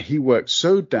was that he worked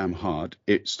so damn hard,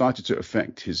 it started to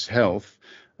affect his health.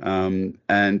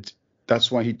 And that's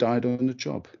why he died on the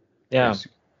job. Yeah.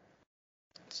 Basically.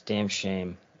 It's a damn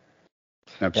shame.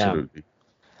 Absolutely.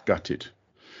 Yeah. Gutted.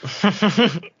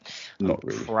 Not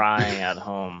really. Crying at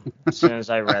home. As soon as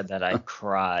I read that, I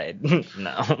cried.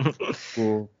 No.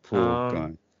 Poor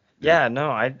guy. Yeah,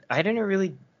 no, I didn't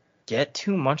really get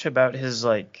too much about his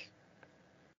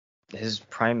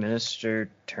prime minister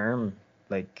term.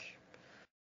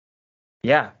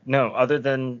 Other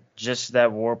than just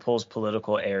that Walpole's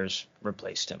political heirs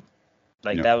replaced him.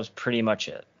 That was pretty much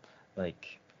it.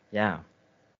 Yeah.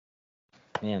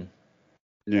 Man.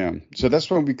 Yeah. So that's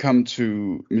when we come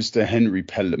to Mr. Henry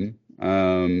Pelham.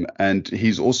 And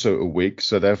he's also a Whig,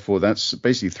 so therefore that's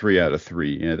basically 3 out of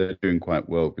 3. Yeah, they're doing quite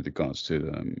well with regards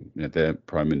to their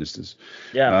prime ministers.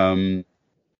 Yeah.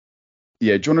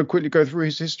 Yeah, do you want to quickly go through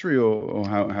his history, or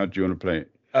how do you want to play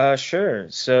it? Sure.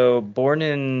 So born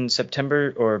on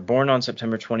September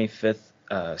 25th,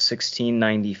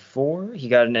 1694. He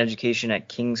got an education at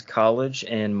King's College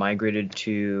and migrated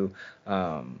to,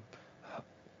 oh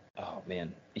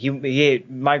man, he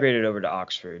migrated over to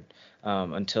Oxford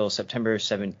until September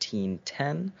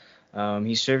 1710.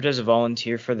 He served as a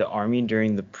volunteer for the army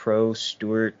during the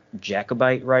pro-Stuart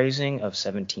Jacobite Rising of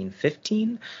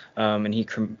 1715, and he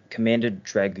commanded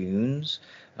dragoons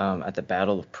at the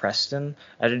Battle of Preston.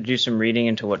 I had to do some reading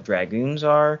into what dragoons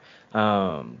are,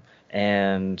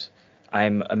 and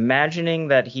I'm imagining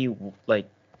that he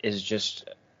is just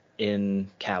in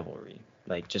cavalry,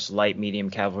 like just light medium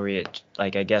cavalry. I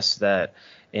guess that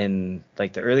in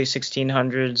the early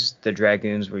 1600s, the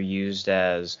dragoons were used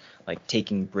as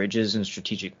taking bridges and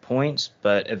strategic points,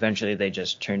 but eventually they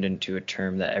just turned into a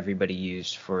term that everybody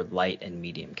used for light and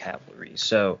medium cavalry.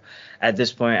 So at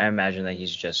this point, I imagine that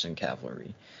he's just in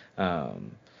cavalry.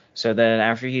 So then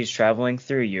after he's traveling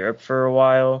through Europe for a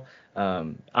while,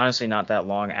 honestly not that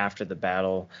long after the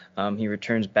battle, he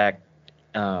returns back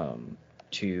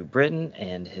to Britain,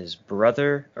 and his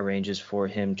brother arranges for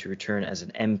him to return as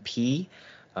an MP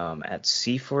at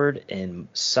Seaford in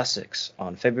Sussex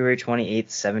on February 28th,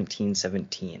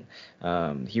 1717.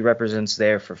 He represents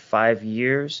there for 5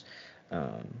 years.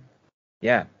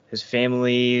 Yeah, his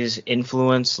family's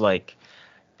influence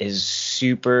is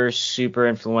super, super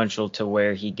influential to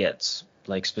where he gets.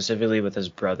 Specifically with his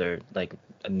brother,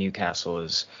 Newcastle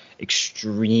is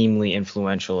extremely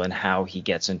influential in how he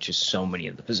gets into so many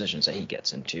of the positions that he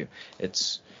gets into.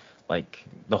 It's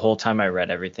the whole time I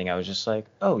read everything, I was just like,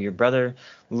 oh, your brother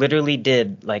literally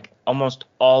did almost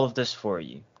all of this for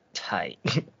you. Tight.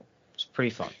 It's pretty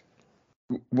fun.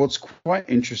 What's quite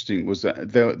interesting was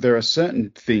that there are certain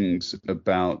things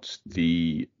about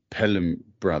the Pelham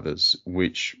brothers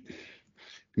which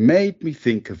made me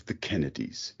think of the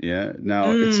Kennedys. Yeah.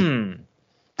 Now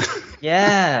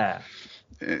yeah.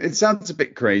 It sounds a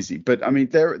bit crazy, but I mean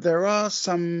there are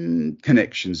some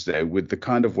connections there with the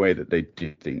kind of way that they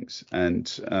did things,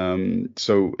 and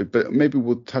but maybe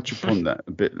we'll touch upon that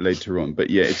a bit later on. But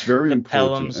yeah, it's very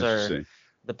important.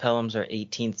 The Pelhams are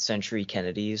 18th century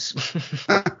Kennedys.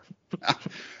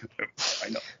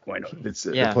 Why not? It's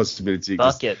a possibility.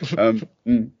 Fuck it.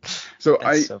 So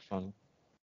That's so funny.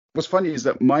 What's funny is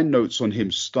that my notes on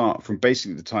him start from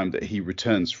basically the time that he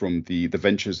returns from the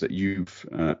ventures that you've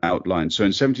outlined. So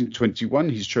in 1721,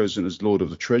 he's chosen as Lord of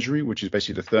the Treasury, which is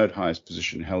basically the third highest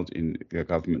position held in the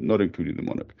government, not including the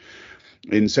monarch.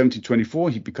 In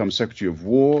 1724, he becomes Secretary of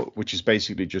War, which is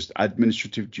basically just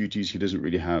administrative duties. He doesn't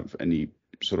really have any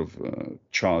sort of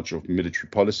charge of military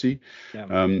policy. Yeah.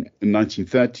 In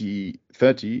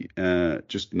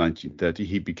 1930,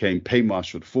 he became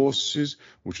Paymarshal of the Forces,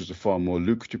 which was a far more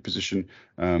lucrative position,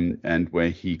 and where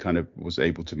he kind of was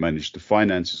able to manage the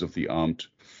finances of the armed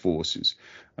forces.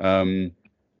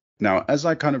 Now, as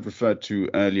I kind of referred to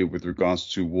earlier with regards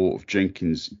to War of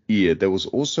Jenkins' Ear, there was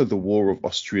also the War of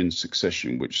Austrian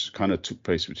Succession, which kind of took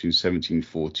place between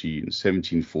 1740 and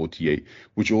 1748,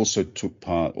 which also took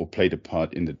part or played a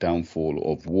part in the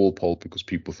downfall of Walpole because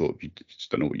people thought, you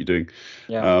just don't know what you're doing.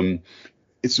 Yeah.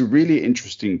 It's a really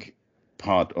interesting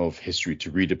part of history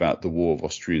to read about the War of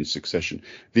Austrian Succession.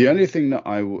 The only thing that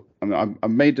I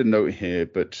made a note here,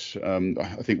 but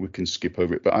I think we can skip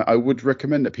over it. But I would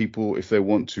recommend that people, if they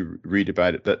want to read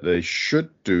about it, that they should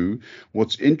do.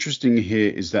 What's interesting here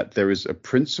is that there is a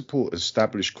principle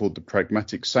established called the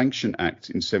Pragmatic Sanction Act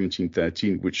in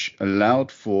 1713, which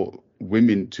allowed for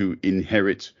women to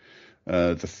inherit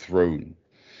the throne.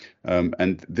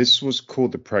 And this was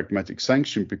called the Pragmatic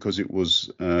Sanction because it was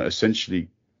essentially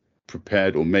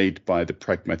prepared or made by the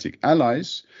Pragmatic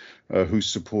Allies, who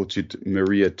supported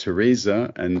Maria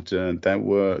Theresa, and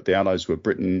the Allies were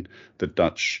Britain, the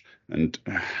Dutch, and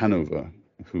Hanover,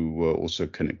 who were also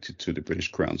connected to the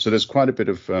British Crown. So there's quite a bit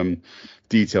of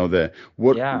detail there.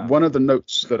 One of the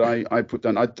notes that I put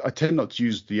down, I tend not to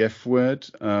use the F word,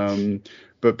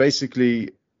 but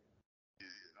basically,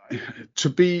 to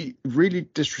be really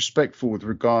disrespectful with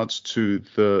regards to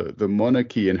the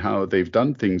monarchy and how they've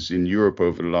done things in Europe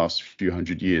over the last few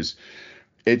hundred years,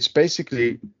 it's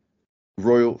basically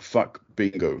royal fuck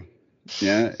bingo.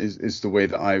 Yeah, is the way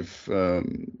that I've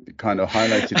kind of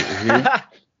highlighted it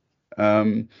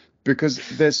here. Because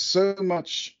there's so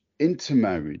much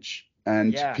intermarriage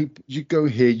and Yeah. people, you go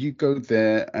here, you go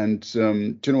there, and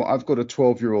do you know what? I've got a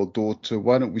 12-year-old daughter.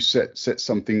 Why don't we set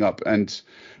something up? And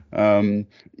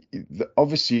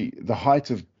obviously, the height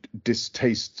of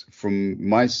distaste from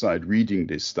my side reading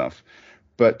this stuff,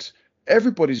 but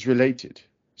everybody's related.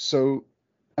 So,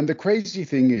 and the crazy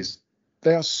thing is,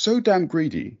 they are so damn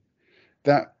greedy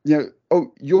that,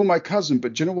 oh, you're my cousin,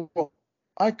 but do you know what?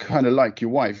 I kind of like your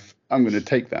wife. I'm going to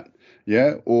take that.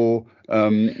 Yeah. Or,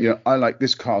 I like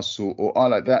this castle, or I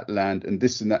like that land, and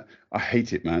this and that. I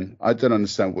hate it, man. I don't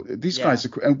understand what these guys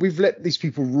are. And we've let these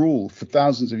people rule for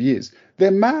thousands of years.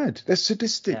 They're mad. They're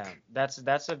sadistic. Yeah,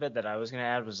 that's a bit that I was gonna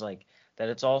add, was like that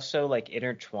it's also like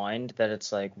intertwined, that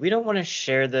it's like we don't want to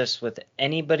share this with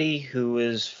anybody who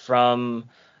is from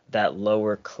that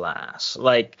lower class.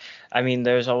 Like, I mean,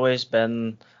 there's always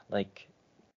been like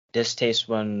distaste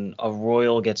when a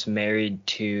royal gets married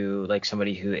to like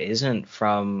somebody who isn't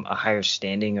from a higher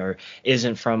standing or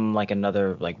isn't from like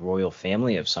another like royal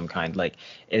family of some kind. Like,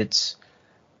 it's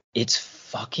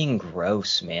fucking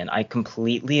gross, man. I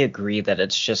completely agree that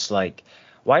it's just like,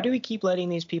 why do we keep letting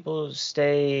these people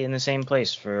stay in the same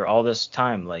place for all this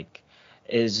time? Like,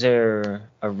 is there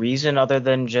a reason other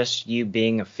than just you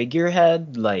being a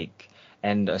figurehead, like,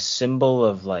 and a symbol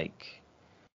of like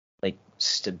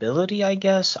stability, I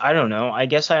guess? I don't know. I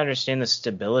guess I understand the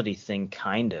stability thing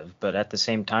kind of, but at the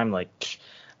same time, like,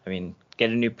 I mean,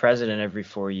 get a new president every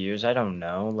 4 years. I don't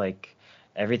know. Like,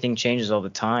 everything changes all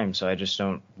the time, so I just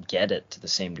don't get it to the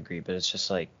same degree. But it's just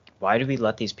like, why do we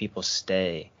let these people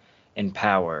stay in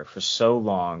power for so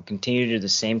long, continue to do the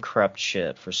same corrupt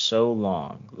shit for so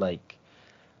long? Like,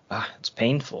 it's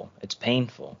painful. It's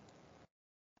painful.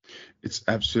 It's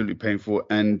absolutely painful.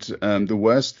 And the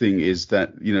worst thing is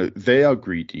that, they are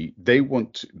greedy. They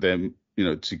want them,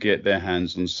 to get their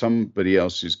hands on somebody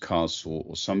else's castle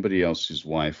or somebody else's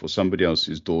wife or somebody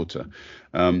else's daughter.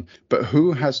 But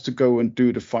who has to go and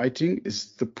do the fighting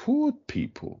is the poor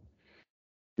people.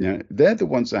 They're the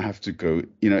ones that have to go.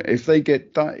 If they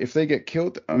get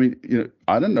killed, I mean,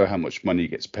 I don't know how much money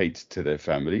gets paid to their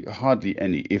family. Hardly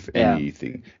any, if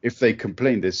anything. If they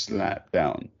complain, they're slapped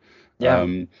down. Yeah.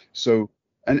 So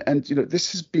and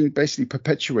this has been basically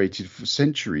perpetuated for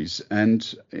centuries,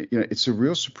 and it's a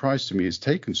real surprise to me it's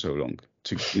taken so long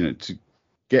to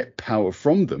get power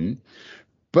from them.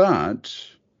 But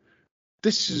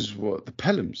this is what the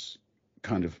Pelhams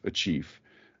kind of achieve,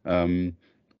 and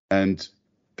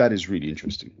that is really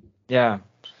interesting. Yeah.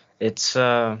 It's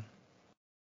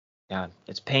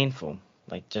it's painful.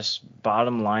 Like, just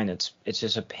bottom line, it's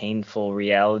just a painful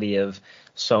reality of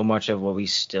so much of what we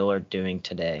still are doing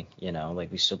today.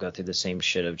 Like, we still go through the same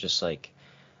shit of just like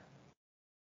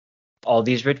all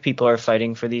these rich people are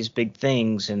fighting for these big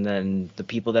things, and then the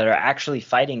people that are actually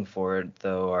fighting for it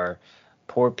though are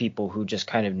poor people who just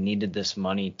kind of needed this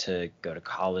money to go to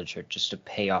college or just to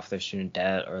pay off their student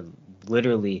debt or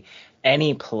literally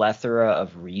any plethora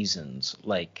of reasons.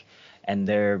 Like, and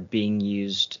they're being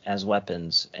used as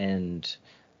weapons, and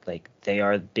like they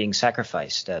are being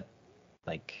sacrificed at,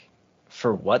 like,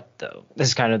 for what though? This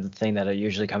is kind of the thing that it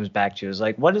usually comes back to, is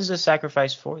like, what is this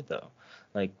sacrifice for though?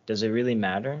 Like, does it really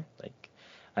matter? Like,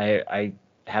 I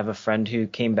have a friend who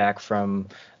came back from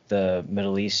the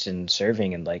Middle East and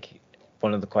serving, and like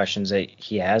one of the questions that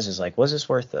he has is like, was this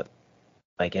worth it?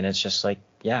 Like, and it's just like,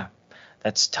 yeah,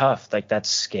 that's tough. Like, that's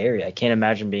scary. I can't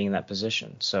imagine being in that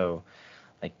position. So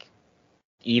like,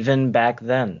 even back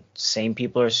then, same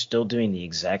people are still doing the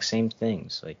exact same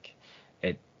things. Like,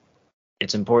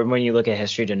 it's important when you look at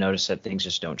history to notice that things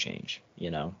just don't change,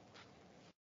 Yeah,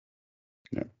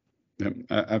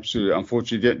 absolutely.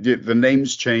 Unfortunately, the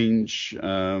names change,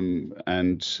 and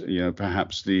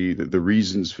perhaps the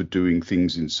reasons for doing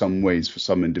things in some ways for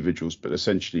some individuals, but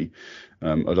essentially,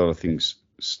 a lot of things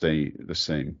stay the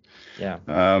same. Yeah.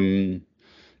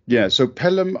 Yeah, so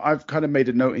Pelham, I've kind of made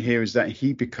a note here, is that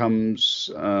he becomes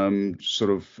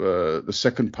sort of the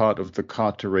second part of the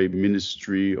Carteret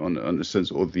ministry on the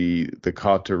sense, or the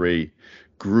Carteret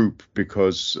group,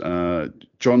 because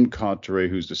John Carteret,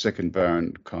 who's the second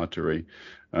Baron Carteret,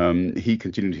 he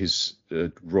continued his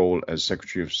role as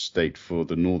Secretary of State for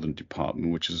the Northern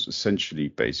Department, which is essentially,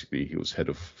 basically, he was head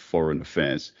of foreign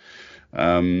affairs.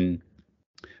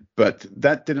 But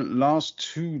that didn't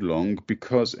last too long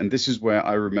because, and this is where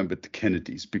I remembered the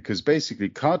Kennedys, because basically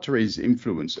Carteret's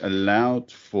influence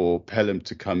allowed for Pelham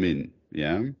to come in,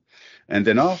 yeah? And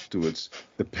then afterwards,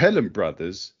 the Pelham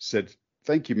brothers said,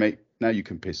 thank you, mate, now you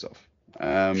can piss off.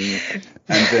 And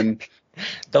then...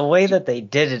 the way that they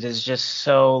did it is just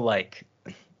so, like,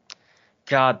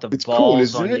 God, the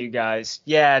balls cool, on you guys.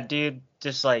 Yeah, dude,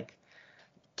 just, like,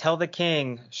 tell the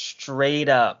king straight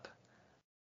up,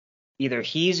 either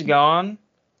he's gone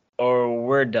or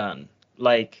we're done.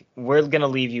 Like, we're gonna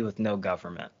leave you with no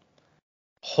government.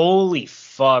 Holy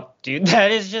fuck, dude.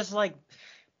 That is just like,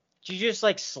 you just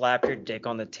like slap your dick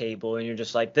on the table and you're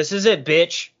just like, this is it,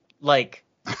 bitch. Like,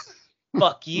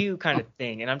 fuck you kind of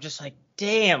thing. And I'm just like,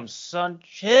 damn, son,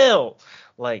 chill.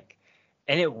 Like,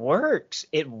 and it works.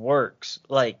 It works.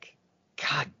 Like,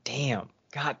 god damn.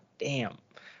 God damn.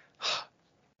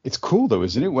 It's cool though,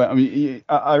 isn't it? Well, I mean,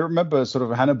 I remember sort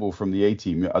of Hannibal from the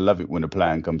A-Team. I love it when a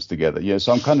plan comes together. Yeah,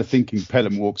 so I'm kind of thinking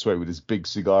Pelham walks away with this big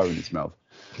cigar in his mouth.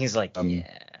 He's like, yeah.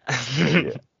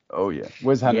 Yeah. Oh yeah.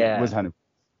 Where's Hannibal? Yeah. Where's Hannibal?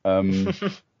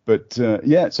 But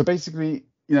yeah, so basically,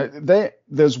 you know,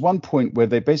 there's one point where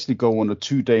they basically go on a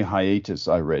 2-day hiatus,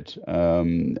 I read,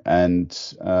 and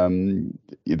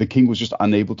the king was just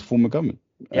unable to form a government.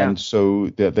 Yeah. And so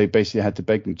they basically had to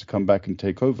beg them to come back and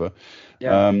take over.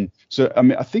 Yeah. So I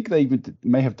mean, I think they even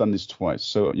may have done this twice.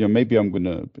 So you know, maybe I'm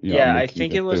gonna. You know, Yeah, I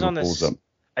think it was on the. Up.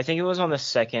 I think it was on the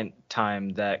second time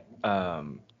that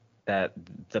that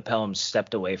the Pelhams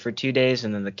stepped away for 2 days,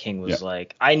 and then the king was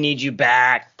like, "I need you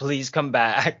back. Please come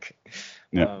back."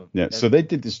 Yeah, yeah. So they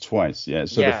did this twice. Yeah.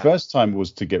 So the first time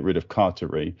was to get rid of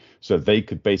Carteret, so they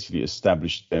could basically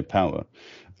establish their power.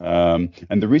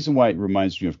 And the reason why it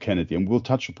reminds me of Kennedy, and we'll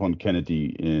touch upon Kennedy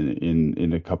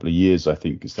in a couple of years, I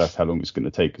think, because that's how long it's going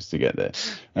to take us to get there.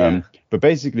 But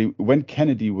basically, when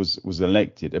Kennedy was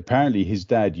elected, apparently his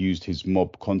dad used his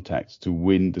mob contacts to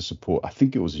win the support. I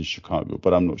think it was in Chicago,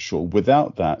 but I'm not sure.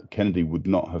 Without that, Kennedy would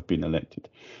not have been elected.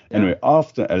 Anyway,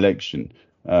 after election,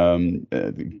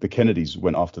 the Kennedys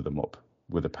went after the mob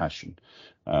with a passion,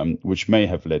 which may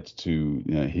have led to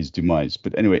his demise.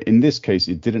 But anyway, in this case,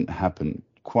 it didn't happen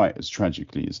quite as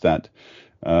tragically as that.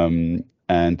 And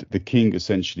the king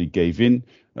essentially gave in.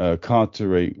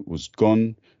 Carteret was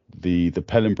gone. The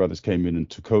Pelham brothers came in and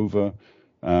took over.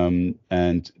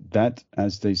 And that,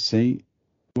 as they say,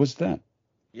 was that.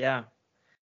 Yeah.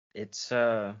 It's,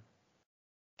 God,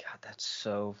 that's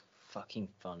so fucking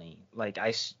funny. Like,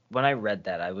 when I read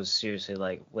that, I was seriously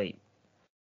like, wait,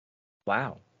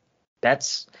 wow.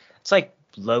 It's like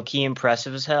low-key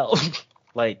impressive as hell.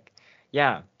 Like,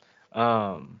 yeah.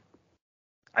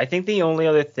 I think the only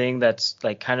other thing that's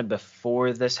like kind of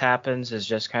before this happens is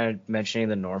just kind of mentioning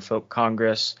the Norfolk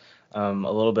Congress a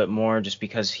little bit more, just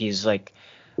because he's like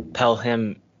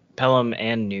Pelham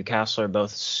and Newcastle are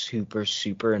both super,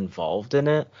 super involved in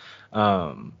it.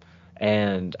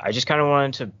 And I just kind of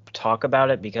wanted to talk about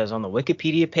it because on the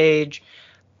Wikipedia page,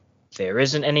 there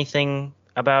isn't anything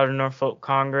about a Norfolk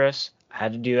Congress. I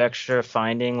had to do extra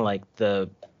finding, like the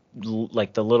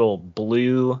little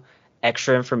blue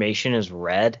extra information is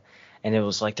red, and it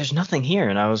was like, there's nothing here,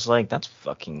 and I was like, that's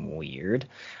fucking weird.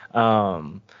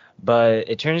 But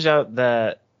it turns out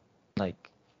that like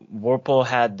Walpole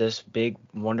had this big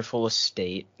wonderful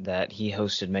estate that he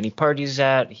hosted many parties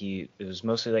at. It was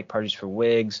mostly like parties for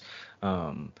Whigs.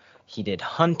 He did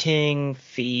hunting,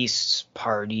 feasts,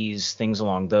 parties, things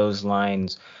along those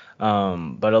lines.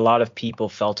 But a lot of people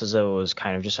felt as though it was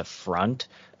kind of just a front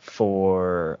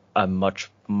for a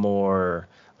much more,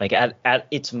 like, at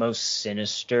its most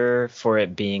sinister, for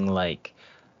it being like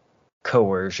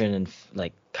coercion and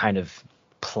like kind of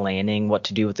planning what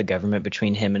to do with the government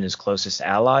between him and his closest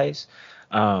allies.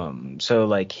 So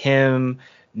like him,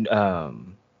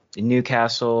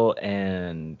 Newcastle,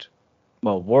 and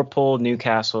Walpole,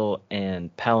 Newcastle,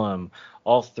 and Pelham,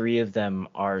 all three of them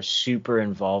are super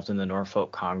involved in the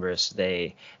Norfolk Congress.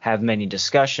 They have many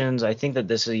discussions. I think that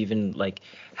this even like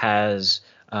has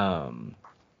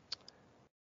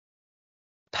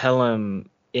Pelham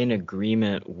in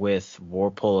agreement with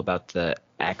Walpole about the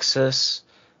Axis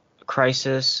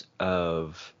crisis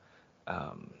of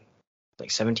like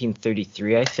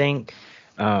 1733, I think,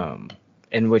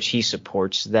 in which he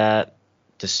supports that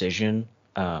decision,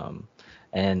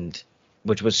 and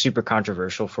which was super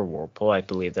controversial for Walpole. I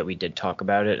believe that we did talk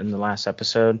about it in the last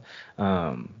episode,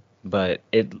 but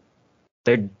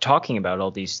they're talking about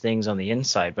all these things on the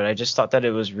inside, but I just thought that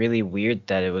it was really weird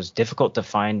that it was difficult to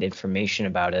find information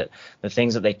about it, the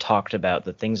things that they talked about,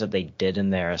 the things that they did in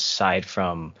there aside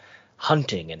from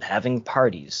hunting and having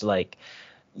parties. Like,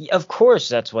 of course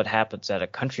that's what happens at a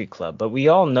country club, but we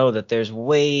all know that there's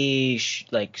way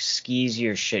like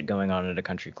skeezier shit going on at a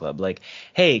country club. Like,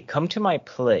 hey, come to my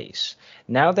place.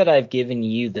 Now that I've given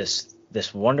you this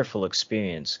wonderful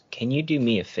experience, can you do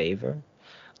me a favor?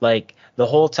 Like, the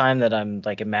whole time that I'm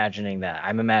imagining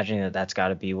that that's got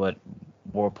to be what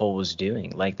Walpole was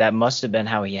doing. Like, that must have been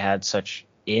how he had such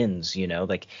ins, you know,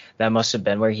 like that must have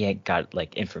been where he had got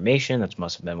like information. That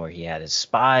must have been where he had his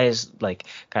spies, like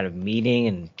kind of meeting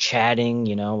and chatting,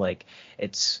 you know, like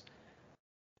it's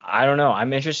I don't know.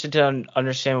 I'm interested to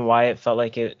understand why it felt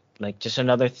like it, like just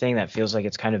another thing that feels like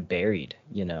it's kind of buried,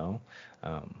 you know?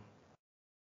 Um,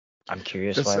 I'm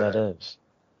curious That's why that is.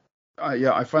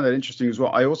 Yeah, I find that interesting as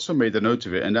well. I also made a note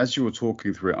of it, and as you were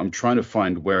talking through it, I'm trying to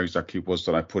find where exactly it was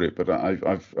that I put it, but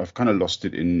I've kind of lost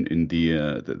it in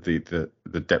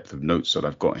the depth of notes that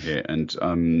I've got here, and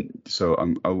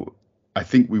so I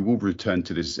think we will return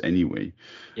to this anyway,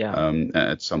 Yeah.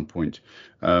 At some point.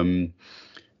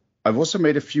 I've also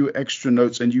made a few extra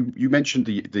notes, and you mentioned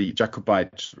the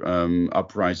Jacobite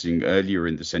uprising earlier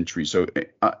in the century. So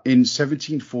in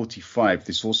 1745,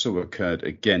 this also occurred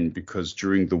again because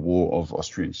during the War of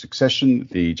Austrian Succession,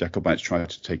 the Jacobites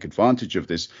tried to take advantage of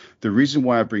this. The reason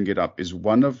why I bring it up is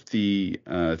one of the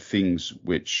things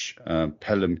which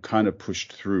Pelham kind of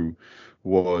pushed through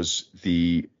was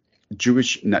the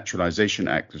Jewish Naturalization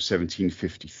Act of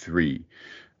 1753.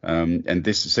 And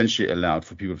this essentially allowed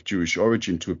for people of Jewish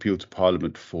origin to appeal to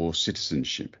Parliament for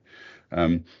citizenship.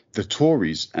 The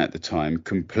Tories at the time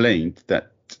complained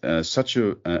that such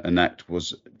an act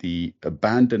was the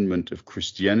abandonment of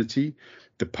Christianity.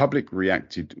 The public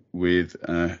reacted with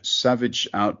savage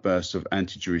outbursts of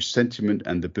anti-Jewish sentiment,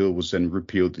 and the bill was then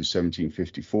repealed in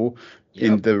 1754. Yep.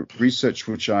 In the research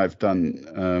which I've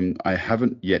done, I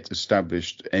haven't yet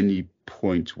established any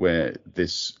point where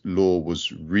this law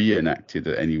was reenacted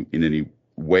in any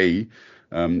way.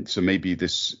 So maybe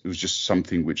this was just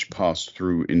something which passed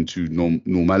through into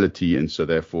normality, and so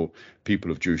therefore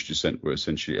people of Jewish descent were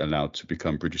essentially allowed to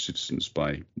become British citizens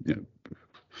by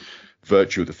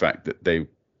virtue of the fact that they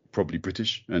probably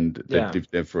British and they've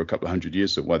lived there for a couple of hundred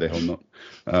years, so why the hell not?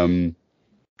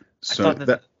 So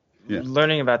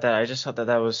learning about that, I just thought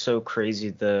that was so crazy,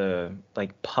 the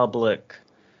like public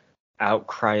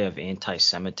outcry of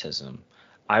anti-Semitism.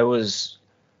 I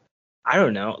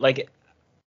don't know, like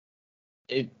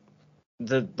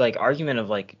the like argument of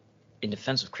like in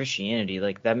defense of Christianity,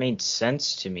 like that made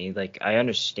sense to me. Like I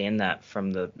understand that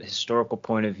from the historical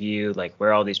point of view, like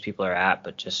where all these people are at,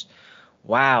 but just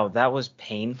wow, that was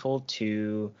painful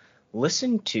to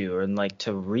listen to and like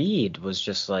to read. Was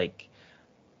just like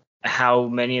how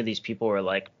many of these people were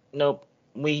like, nope,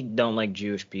 we don't like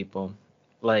Jewish people,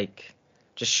 like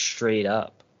just straight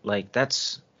up. Like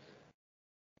that's,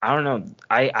 I don't know.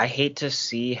 I hate to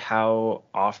see how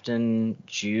often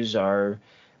Jews are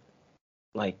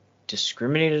like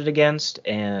discriminated against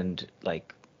and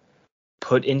like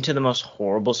put into the most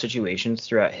horrible situations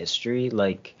throughout history.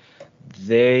 Like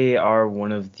they are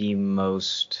one of the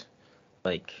most,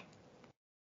 like,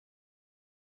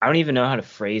 I don't even know how to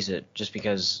phrase it, just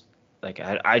because like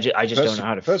I just don't know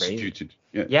how to persecuted.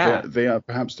 Phrase it. Yeah. They are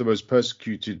perhaps the most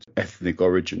persecuted ethnic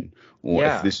origin or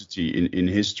ethnicity in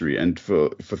history, and for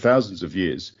thousands of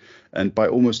years, and by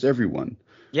almost everyone.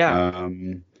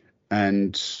 And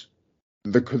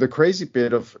the crazy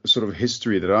bit of sort of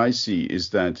history that I see is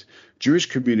that Jewish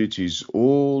communities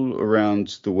all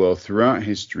around the world throughout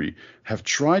history have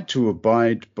tried to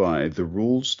abide by the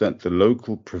rules that the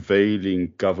local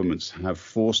prevailing governments have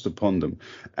forced upon them.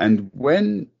 And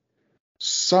when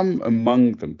some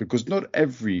among them, because not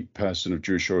every person of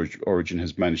Jewish origin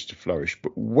has managed to flourish,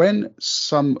 but when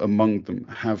some among them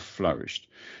have flourished,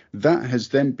 that has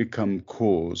then become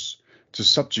cause to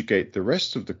subjugate the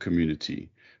rest of the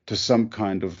community to some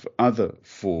kind of other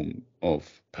form of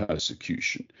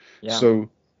persecution. So,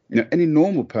 any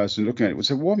normal person looking at it would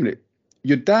say, well, 1 minute,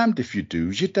 you're damned if you do,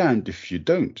 you're damned if you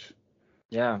don't.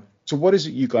 So what is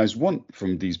it you guys want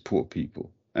from these poor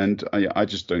people? And I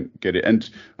just don't get it. And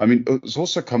I mean, it's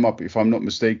also come up, if I'm not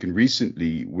mistaken,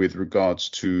 recently with regards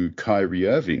to Kyrie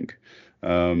Irving,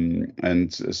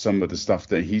 and some of the stuff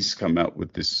that he's come out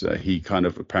with. This he kind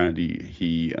of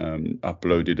apparently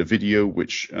uploaded a video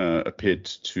which appeared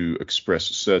to express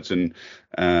a certain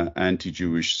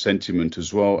anti-Jewish sentiment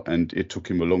as well, and it took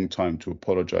him a long time to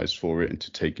apologize for it and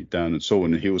to take it down and so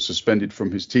on. And he was suspended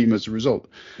from his team as a result.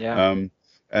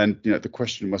 And the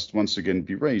question must once again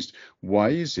be raised: why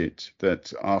is it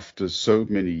that after so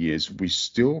many years we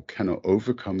still cannot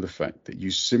overcome the fact that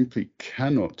you simply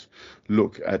cannot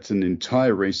look at an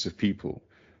entire race of people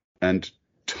and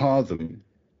tar them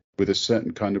with a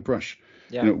certain kind of brush?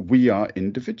 We are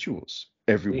individuals.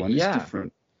 Everyone is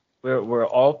different. We're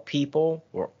all people.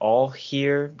 We're all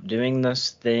here doing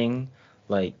this thing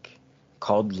like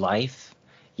called life,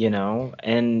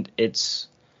 and it's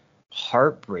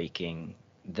heartbreaking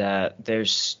that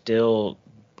there's still,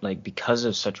 like, because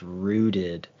of such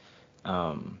rooted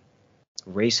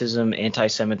racism,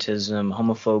 anti-Semitism,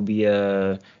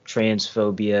 homophobia,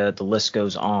 transphobia, the list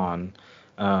goes on,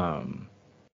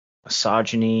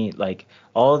 misogyny, like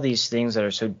all of these things that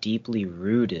are so deeply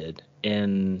rooted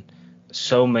in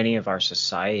so many of our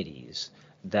societies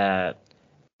that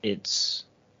it's,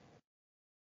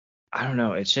 I don't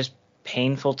know, it's just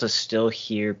painful to still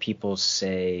hear people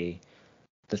say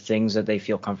the things that they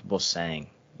feel comfortable saying,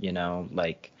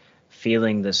 like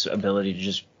feeling this ability to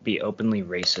just be openly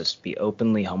racist, be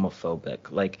openly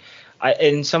homophobic. Like,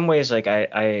 in some ways, like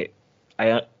I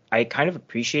kind of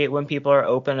appreciate when people are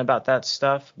open about that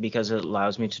stuff, because it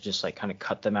allows me to just like kind of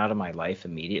cut them out of my life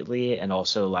immediately, and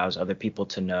also allows other people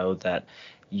to know that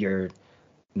you're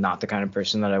not the kind of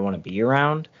person that I want to be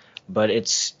around. But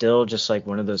it's still just like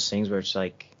one of those things where it's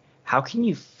like, how can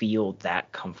you feel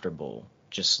that comfortable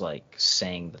just like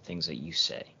saying the things that you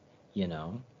say,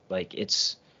 Like,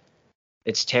 it's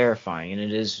terrifying, and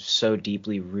it is so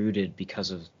deeply rooted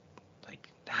because of like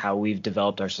how we've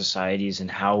developed our societies and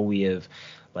how we have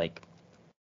like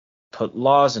put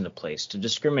laws into place to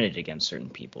discriminate against certain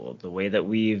people, the way that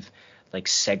we've like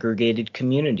segregated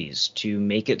communities to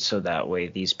make it so that way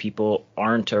these people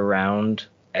aren't around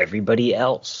everybody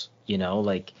else,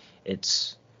 like it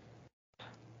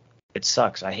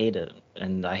sucks. I hate it,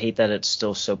 and I hate that it's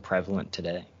still so prevalent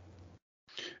today.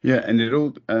 Yeah, and it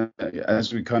all,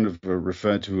 as we kind of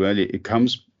referred to earlier, it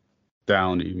comes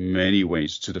down in many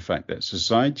ways to the fact that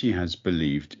society has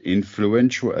believed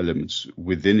influential elements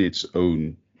within its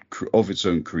own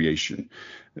creation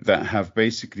that have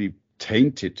basically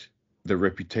tainted the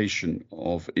reputation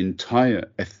of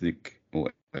entire ethnic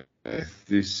or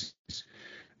ethnicities,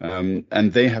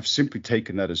 and they have simply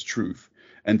taken that as truth.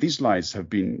 And these lies have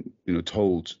been,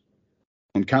 told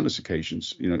on countless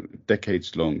occasions,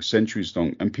 decades long, centuries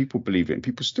long, and people believe it, and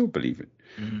people still believe it.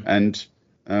 Mm-hmm.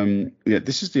 And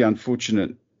this is the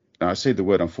unfortunate. I say the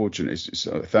word unfortunate, it's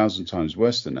 1,000 times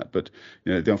worse than that. But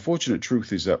the unfortunate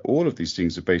truth is that all of these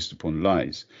things are based upon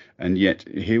lies, and yet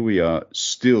here we are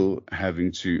still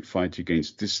having to fight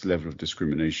against this level of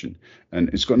discrimination. And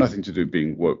it's got nothing to do with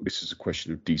being woke. This is a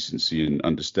question of decency and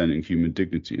understanding human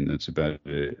dignity, and that's about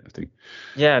it, I think.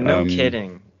 Yeah, no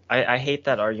kidding. I hate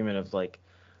that argument of like,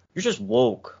 you're just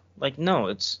woke. Like, no,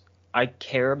 it's, I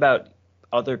care about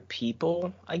other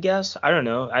people, I guess. I don't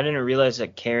know. I didn't realize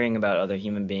that caring about other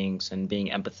human beings and being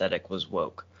empathetic was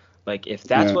woke. Like, if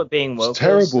that's what being woke is,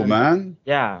 terrible, is, then, man.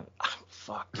 Yeah.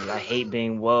 Fuck, dude. I hate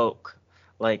being woke.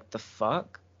 Like, the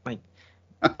fuck? Like,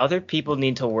 other people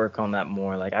need to work on that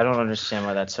more. Like, I don't understand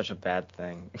why that's such a bad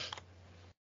thing.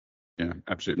 Yeah,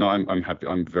 absolutely. No, I'm happy.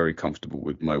 I'm very comfortable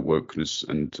with my wokeness,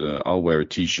 and I'll wear a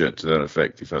T-shirt to that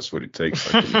effect if that's what it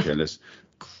takes. I couldn't care less.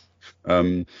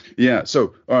 Yeah.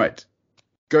 So, all right.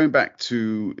 Going back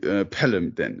to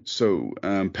Pelham then. So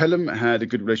Pelham had a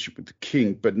good relationship with the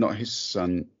king, but not his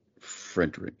son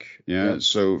Frederick. Yeah.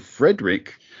 So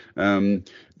Frederick,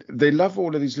 they love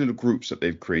all of these little groups that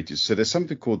they've created. So there's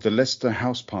something called the Leicester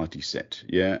House Party set.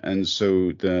 Yeah. And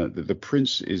so the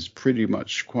prince is pretty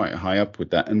much quite high up with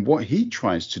that. And what he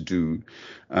tries to do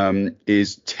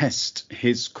is test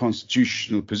his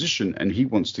constitutional position, and he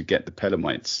wants to get the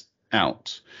Pelhamites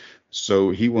out. So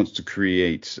he wants to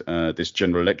create this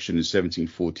general election in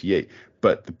 1748.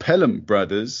 But the Pelham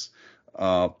brothers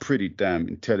are pretty damn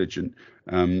intelligent,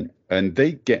 and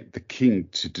they get the king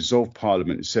to dissolve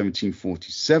Parliament in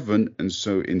 1747. And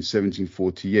so in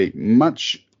 1748,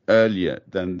 much earlier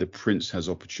than the prince has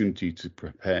opportunity to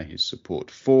prepare his support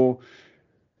for,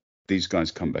 these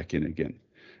guys come back in again.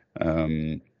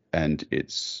 And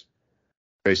it's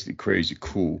basically crazy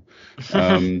cool.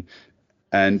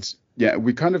 And yeah,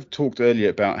 we kind of talked earlier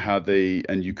about how they,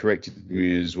 and you corrected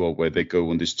me as well, where they go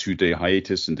on this 2-day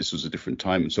hiatus, and this was a different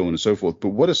time and so on and so forth. But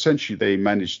what essentially they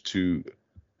managed to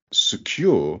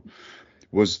secure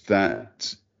was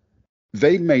that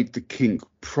they made the king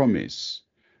promise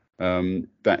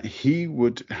that he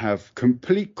would have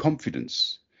complete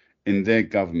confidence in their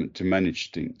government to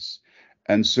manage things.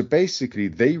 And so basically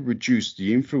they reduced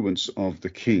the influence of the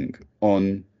king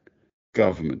on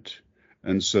government.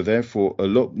 And so therefore a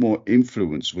lot more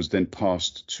influence was then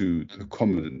passed to the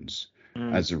commons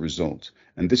as a result.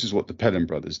 And this is what the Pelham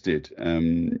brothers did.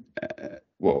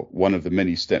 Well, one of the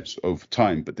many steps over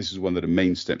time, but this is one of the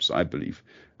main steps, I believe.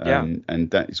 And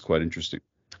that is quite interesting.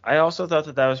 I also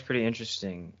thought that was pretty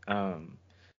interesting. And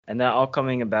that all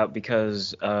coming about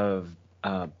because of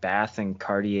Bath and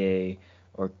Cartier,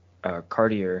 or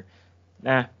Cartier.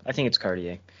 I think it's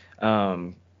Cartier.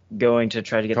 Going to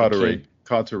try to get the king.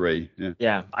 Carteret, yeah.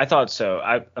 Yeah, I thought so.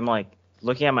 I'm like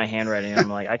looking at my handwriting, and I'm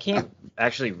like, I can't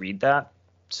actually read that.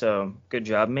 So good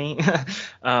job, me.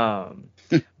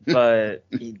 But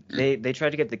they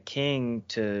tried to get the king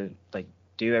to like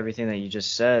do everything that you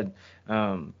just said,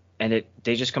 and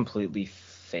they just completely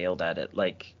failed at it.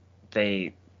 Like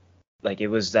they Like it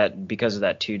was that because of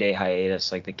that 2-day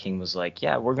hiatus, like the king was like,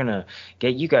 yeah, we're gonna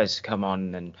get you guys to come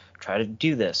on and try to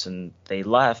do this, and they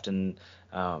left, and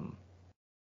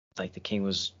like the king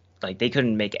was like they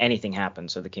couldn't make anything happen,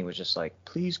 so the king was just like,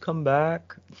 please come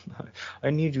back, I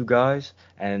need you guys,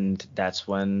 and that's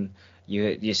when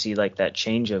you see like that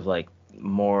change of like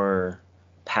more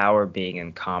power being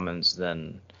in commons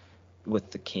than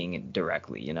with the king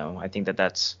directly, you know. I think that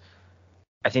that's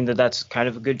kind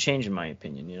of a good change in my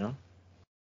opinion, you know.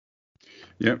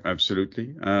 Yeah,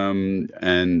 absolutely.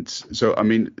 And so, I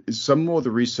mean, some more of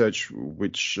the research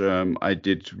which I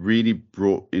did really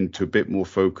brought into a bit more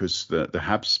focus the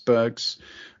Habsburgs.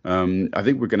 I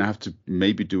think we're going to have to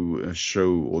maybe do a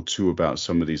show or two about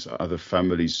some of these other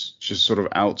families, just sort of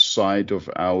outside of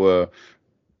our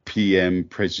PM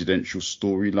presidential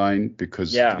storyline,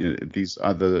 because Yeah. these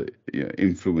other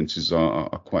influences are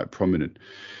quite prominent.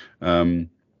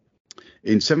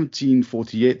 In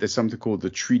 1748, there's something called the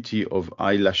Treaty of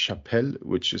Aix-la-Chapelle,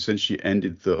 which essentially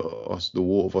ended the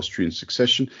War of Austrian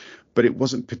Succession, but it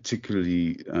wasn't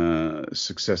particularly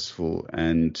successful,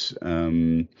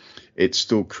 and it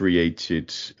still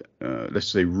created, let's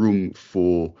say, room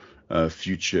for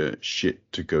future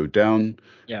shit to go down.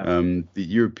 Yeah. The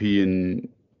European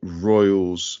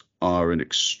royals are an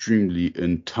extremely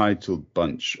entitled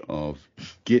bunch of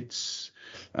gits.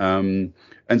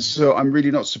 And so I'm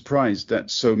really not surprised that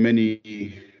so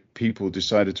many people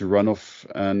decided to run off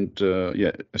and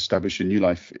establish a new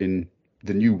life in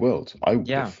the new world. I would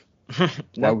have.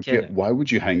 Why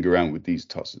would you hang around with these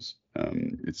tossers?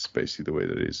 It's basically the way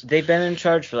that it is. They've been in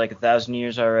charge for like 1,000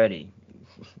 years already.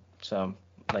 So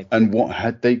like. And what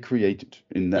had they created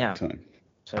in that time?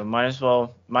 So might as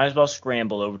well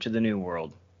scramble over to the new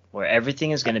world where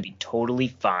everything is going to be totally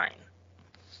fine.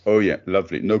 Oh yeah,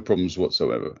 lovely. No problems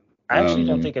whatsoever. I actually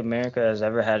don't think America has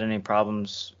ever had any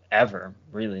problems ever,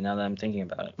 really, now that I'm thinking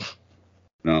about it.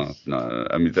 No.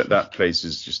 I mean, that place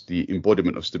is just the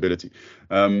embodiment of stability.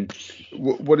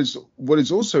 What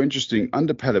is also interesting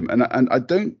under Pelham,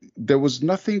 and there was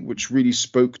nothing which really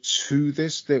spoke to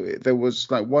this. There was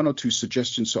like one or two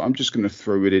suggestions, so I'm just going to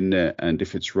throw it in there, and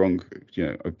if it's wrong,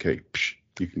 okay,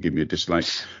 you can give me a dislike.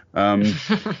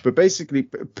 But basically,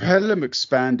 Pelham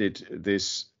expanded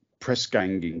this press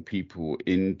ganging people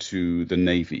into the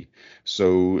Navy.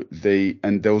 So there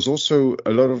was also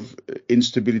a lot of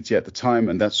instability at the time,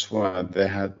 and that's why they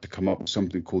had to come up with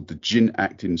something called the Gin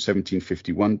Act in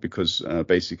 1751, because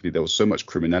basically there was so much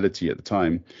criminality at the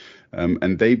time,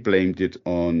 and they blamed it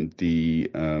on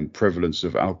the prevalence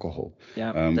of alcohol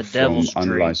the devil's from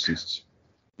unlicensed.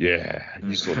 Yeah,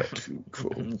 you saw that too.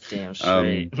 Cool. Damn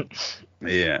straight.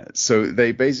 Yeah, so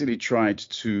they basically tried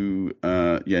to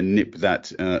nip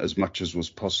that as much as was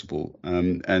possible.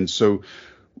 And so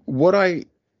what I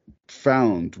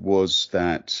found was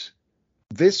that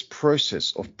this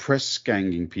process of press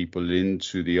ganging people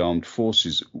into the armed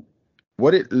forces,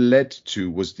 what it led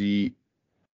to was the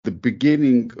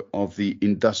beginning of the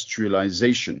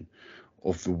industrialization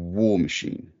of the war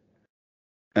machine.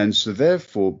 And so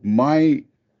therefore, my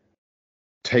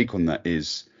take on that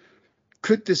is,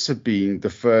 could this have been the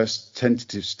first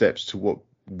tentative steps to what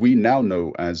we now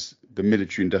know as the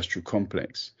military industrial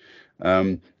complex?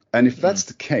 And if that's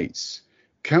the case,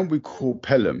 can we call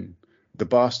Pelham the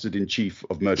bastard in chief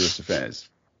of murderous affairs?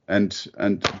 And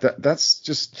that's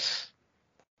just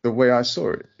the way I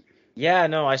saw it. Yeah,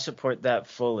 no, I support that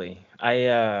fully.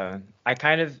 I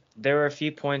kind of, there were a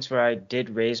few points where I did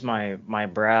raise my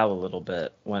brow a little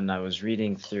bit when I was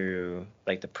reading through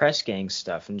like the press gang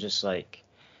stuff, and just like,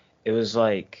 it was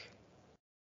like,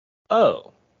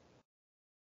 oh,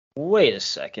 wait a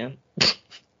second.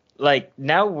 Like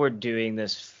now we're doing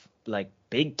this like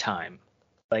big time.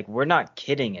 Like we're not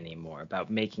kidding anymore about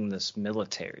making this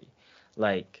military.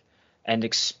 Like, and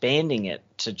expanding it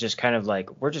to just kind of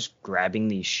like, we're just grabbing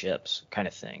these ships kind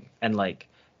of thing. And like,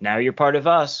 now you're part of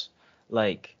us.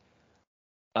 Like,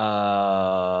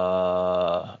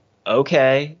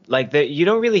 okay. Like you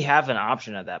don't really have an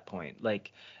option at that point.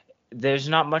 Like there's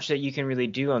not much that you can really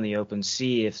do on the open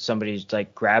sea if somebody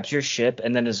like grabs your ship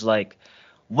and then is like,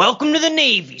 welcome to the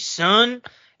Navy, son.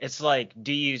 It's like,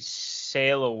 do you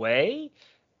sail away?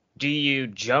 Do you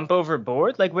jump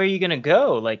overboard? Like, where are you going to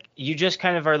go? Like, you just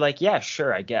kind of are like, yeah,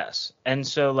 sure, I guess. And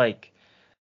so, like,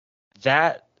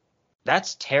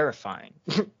 that's terrifying.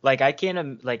 Like, I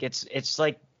can't, like, it's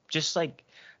like, just like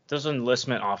those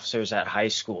enlistment officers at high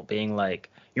school being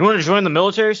like, you want to join the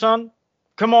military, son?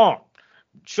 Come on.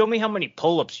 Show me how many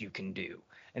pull-ups you can do.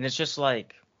 And it's just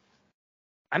like,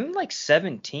 I'm like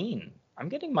 17. I'm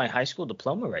getting my high school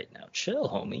diploma right now. Chill,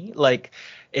 homie. Like,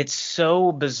 it's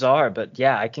so bizarre, but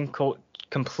yeah, I can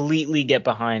completely get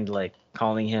behind like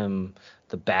calling him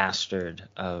the bastard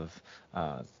of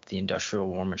the industrial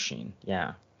war machine.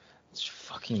 Yeah, it's a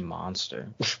fucking monster.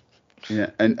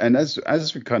 Yeah, and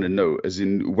as we kind of know, as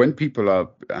in when people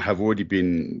have already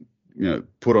been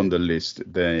put on the list,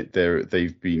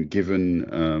 they've been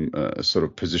given a sort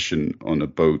of position on a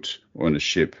boat or on a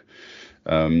ship.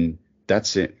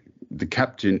 That's it. The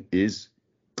captain is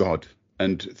God,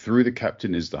 and through the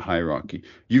captain is the hierarchy.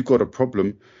 You've got a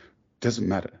problem, doesn't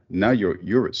matter. Now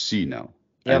you're at sea now,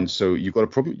 Yep. and so you've got a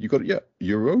problem.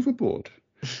 You're overboard.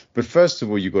 But first of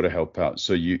all, you got to help out.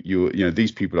 So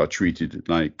these people are treated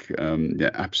like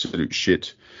absolute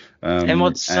shit. And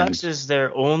what sucks is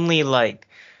their only like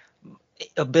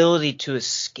ability to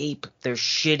escape their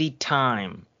shitty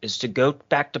time is to go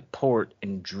back to port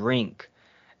and drink.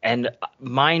 And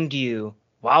mind you,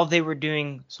 while they were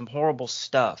doing some horrible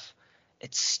stuff,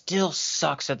 it still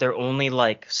sucks that their only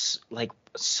like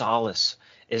solace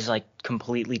is like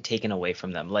completely taken away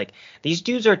from them. Like these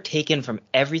dudes are taken from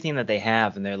everything that they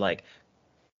have, and they're like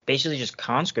basically just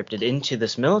conscripted into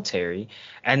this military.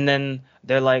 And then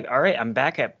they're like, all right, I'm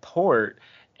back at port,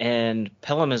 and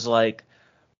Pelham is like,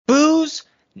 booze,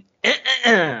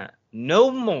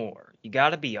 no more. You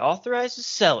got to be authorized to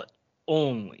sell it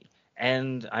only.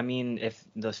 And I mean, if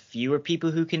the fewer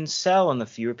people who can sell and the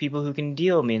fewer people who can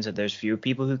deal means that there's fewer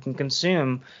people who can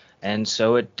consume, and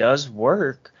so it does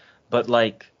work. But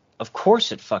like, of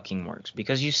course it fucking works,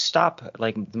 because you stop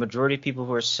like the majority of people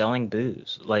who are selling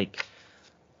booze. Like,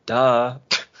 duh.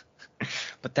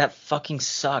 But that fucking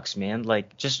sucks, man.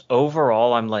 Like, just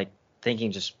overall, I'm like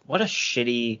thinking, just what a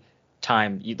shitty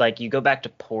time. You go back to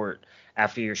port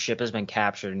after your ship has been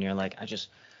captured, and you're like, I just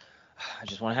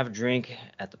want to have a drink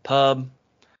at the pub.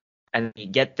 And you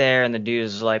get there, and the dude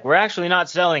is like, we're actually not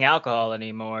selling alcohol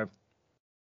anymore.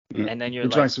 Yeah. And then you're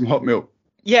like, trying some hot milk.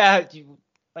 Yeah,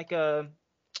 like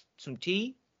some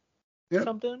tea. Yeah.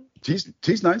 Something.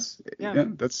 Tea's nice. Yeah,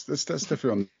 that's definitely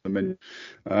on the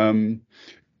menu.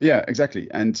 Yeah, exactly.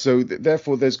 And so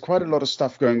therefore, there's quite a lot of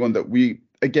stuff going on that we,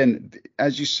 again,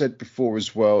 as you said before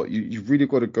as well, you've really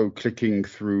got to go clicking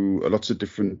through lots of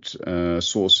different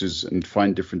sources and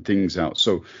find different things out.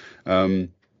 So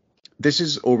this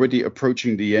is already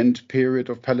approaching the end period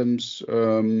of Pelham's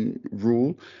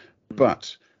rule,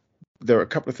 but there are a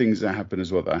couple of things that happen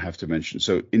as well that I have to mention.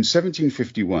 So in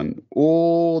 1751,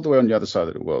 all the way on the other side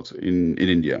of the world, in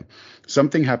India,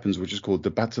 something happens which is called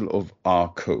the Battle of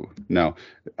Arcot. Now,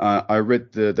 I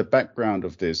read the background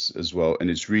of this as well, and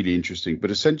it's really interesting.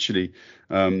 But essentially,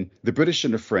 the British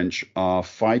and the French are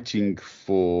fighting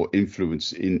for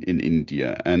influence in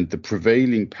India, and the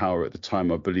prevailing power at the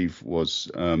time, I believe, was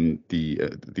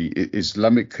the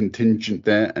Islamic contingent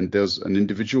there. And there's an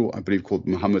individual, I believe, called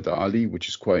Muhammad Ali, which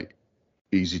is quite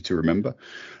easy to remember.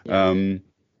 Yeah.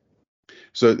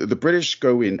 So the British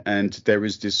go in, and there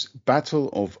is this Battle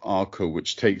of Arcot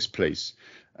which takes place,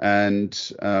 and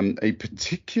a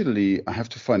particularly, I have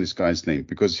to find this guy's name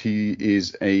because he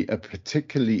is a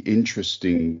particularly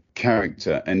interesting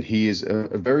character, and he is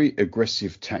a very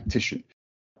aggressive tactician.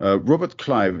 Robert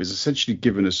Clive is essentially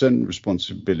given a certain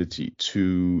responsibility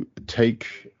to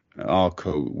take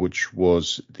Arcot, which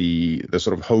was the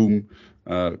sort of home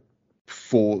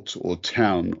fort or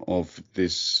town of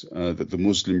this the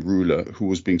Muslim ruler who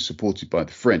was being supported by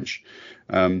the French.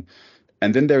 And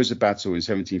then there is a battle in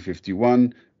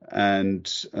 1751,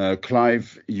 and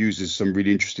Clive uses some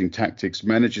really interesting tactics,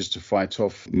 manages to fight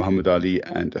off Muhammad Ali,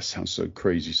 and that sounds so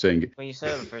crazy saying it. When you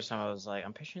said it the first time, I was like,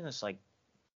 I'm picturing this like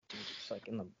dude just like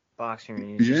in the boxing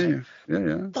ring.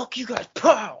 Yeah. Fuck you guys,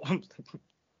 pow!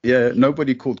 Yeah,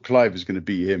 nobody called Clive is going to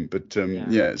be him, but so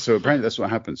apparently that's what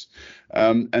happens.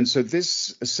 And so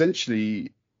this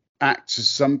essentially acts as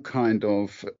some kind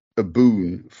of a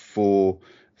boon for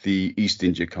the East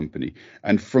India Company.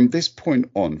 And from this point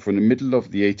on, from the middle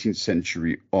of the 18th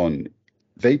century on,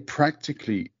 they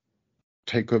practically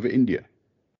take over India.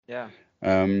 Yeah.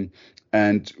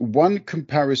 And one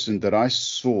comparison that I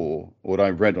saw, what I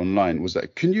read online, was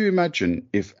that, can you imagine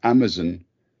if Amazon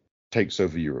takes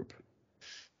over Europe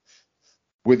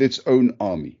with its own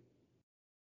army?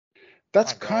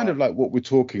 That's kind of like what we're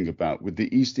talking about with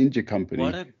the East India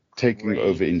Company taking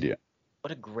over India.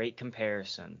 What a great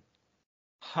comparison.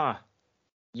 Huh.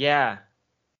 Yeah.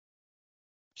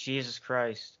 Jesus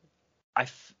Christ.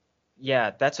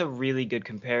 Yeah, that's a really good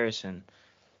comparison.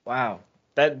 Wow.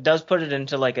 That does put it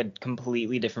into like a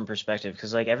completely different perspective,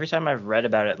 because like every time I've read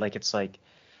about it, like it's like,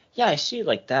 yeah, I see it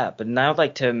like that. But now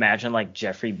like to imagine like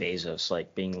Jeffrey Bezos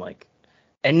like being like,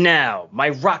 and now my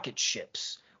rocket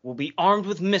ships will be armed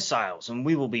with missiles and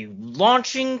we will be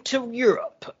launching to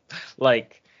Europe.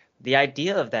 Like, the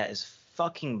idea of that is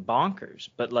fucking bonkers.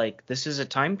 But like, this is a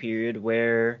time period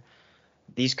where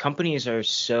these companies are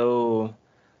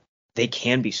they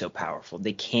can be so powerful.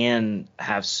 They can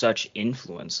have such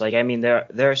influence. Like, I mean, there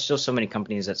are still so many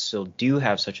companies that still do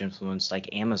have such influence,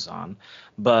 like Amazon,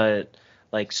 but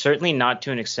like certainly not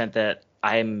to an extent that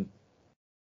I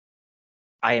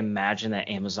imagine that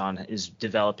Amazon is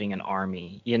developing an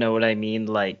army. You know what I mean?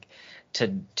 Like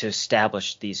to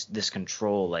establish this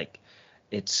control. Like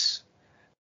it's,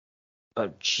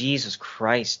 but Jesus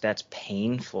Christ, that's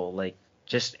painful. Like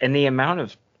just, and the amount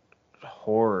of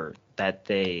horror that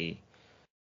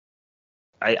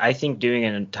I think doing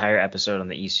an entire episode on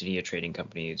the East India Trading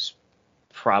Company is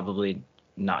probably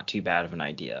not too bad of an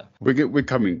idea. We're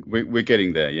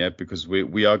getting there, yeah, because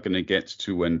we are going to get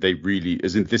to when they really,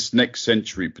 as in this next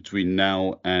century between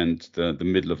now and the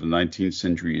middle of the 19th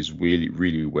century is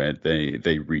really where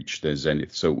they reach their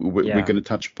zenith. So we're going to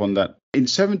touch upon that. In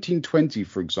 1720,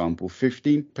 for example,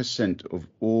 15% of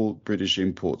all British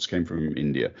imports came from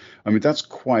India. I mean, that's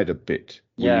quite a bit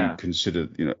when you consider,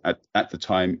 at the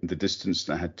time, the distance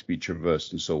that had to be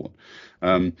traversed and so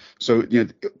on. So,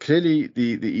 clearly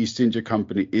the East India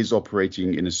Company is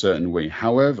operating in a certain way.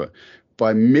 However,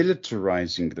 by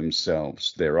militarizing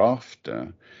themselves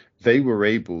thereafter, they were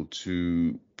able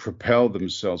to propel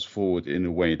themselves forward in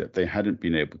a way that they hadn't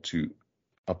been able to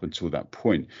up until that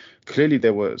point. Clearly,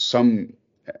 there were some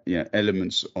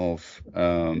elements of,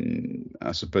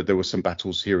 I suppose there were some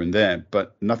battles here and there,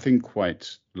 but nothing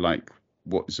quite like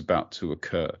what is about to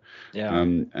occur.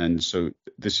 And so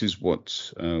this is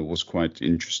what was quite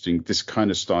interesting. This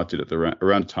kind of started at the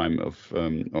around time of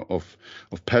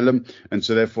Pelham, and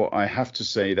so therefore I have to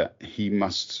say that he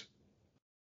must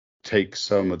take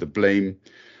some of the blame.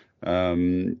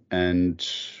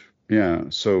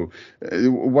 So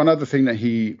one other thing that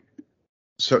he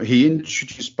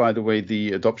introduced, by the way,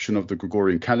 the adoption of the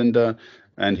Gregorian calendar,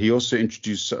 and he also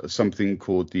introduced something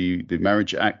called the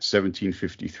Marriage Act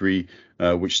 1753,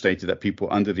 which stated that people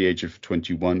under the age of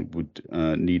 21 would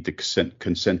need the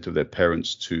consent of their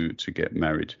parents to get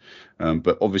married.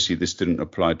 But obviously this didn't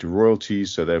apply to royalty,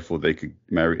 so therefore they could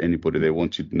marry anybody they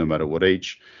wanted, no matter what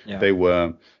age they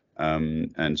were,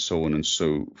 and so on and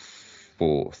so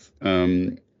forth.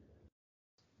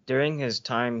 During his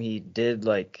time, he did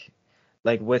like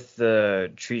with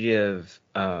the Treaty of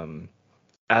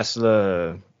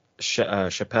Aix-la-Chapelle,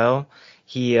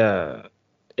 it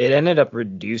ended up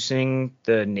reducing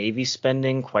the Navy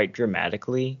spending quite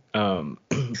dramatically.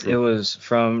 It was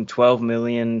from 12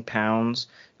 million pounds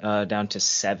down to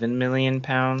 7 million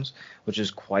pounds, which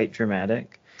is quite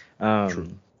dramatic.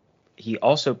 He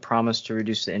also promised to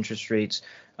reduce the interest rates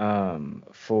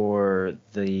for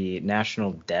the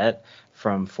national debt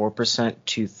from 4%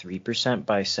 to 3%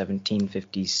 by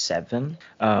 1757.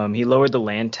 He lowered the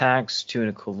land tax to an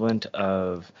equivalent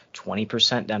of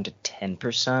 20% down to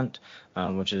 10%,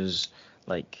 which is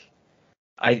like,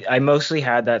 I mostly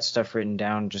had that stuff written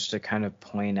down just to kind of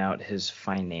point out his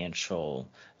financial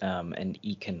and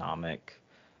economic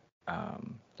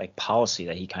like policy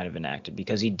that he kind of enacted,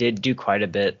 because he did do quite a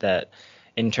bit that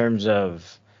in terms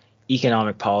of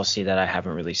economic policy that I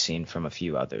haven't really seen from a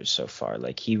few others so far.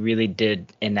 Like he really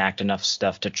did enact enough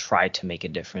stuff to try to make a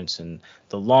difference in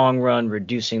the long run,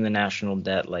 reducing the national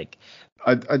debt. Like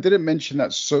I didn't mention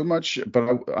that so much,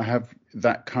 but I have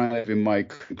that kind of in my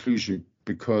conclusion,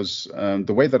 because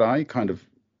the way that I kind of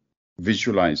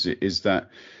visualize it is that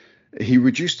he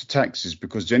reduced the taxes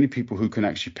because the only people who can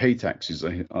actually pay taxes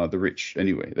are the rich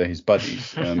anyway. They're his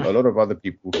buddies. A lot of other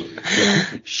people.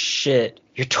 Shit,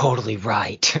 you're totally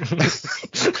right.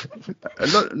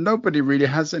 Nobody really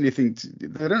has anything.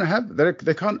 They don't have.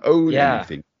 They can't own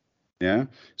anything. Yeah.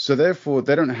 So therefore,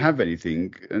 they don't have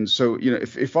anything. And so,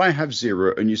 if I have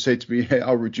zero and you say to me, hey,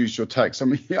 I'll reduce your tax, I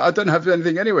mean, I don't have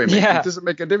anything anyway. Mate. It doesn't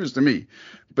make a difference to me.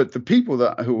 But the people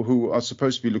who are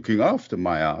supposed to be looking after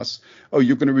my ass, oh,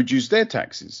 you're going to reduce their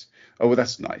taxes. Oh, well,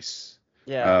 that's nice.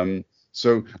 Yeah.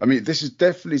 So, I mean, this is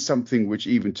definitely something which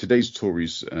even today's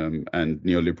Tories and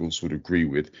neoliberals would agree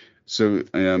with. So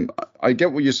I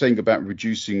get what you're saying about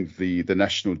reducing the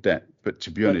national debt, but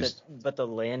to be honest, but the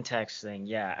land tax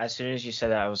thing, as soon as you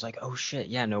said that, I was like, oh shit,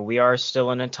 no, we are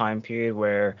still in a time period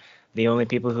where the only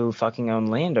people who fucking own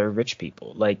land are rich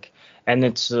people, like, and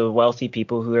it's the wealthy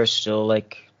people who are still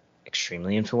like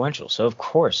extremely influential. So of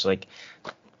course, like,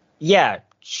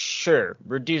 sure,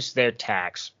 reduce their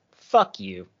tax. Fuck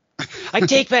you. I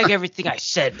take back everything I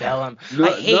said, Pelham.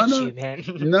 I hate you, man.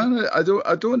 No, I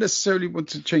don't necessarily want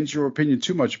to change your opinion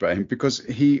too much about him, because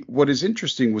what is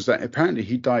interesting was that apparently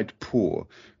he died poor.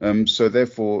 So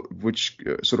therefore, which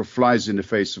sort of flies in the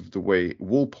face of the way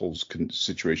Walpole's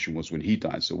situation was when he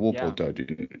died. So Walpole died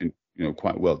in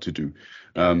quite well to do.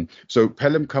 So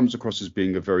Pelham comes across as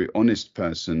being a very honest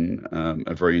person,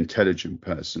 a very intelligent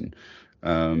person.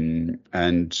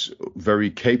 And very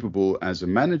capable as a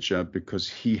manager, because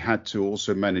he had to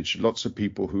also manage lots of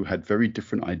people who had very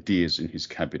different ideas in his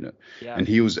cabinet. And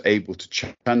he was able to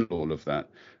channel all of that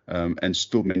and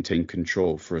still maintain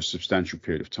control for a substantial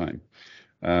period of time.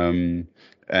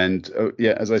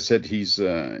 As I said,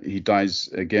 he dies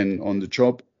again on the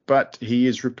job, but he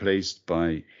is replaced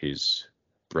by his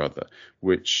brother,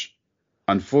 which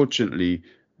unfortunately,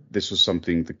 this was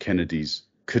something the Kennedys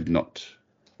could not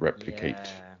replicate.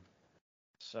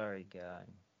 Sorry, guy.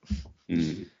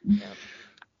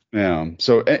 Yeah.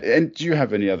 So, and do you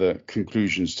have any other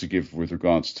conclusions to give with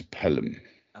regards to Pelham?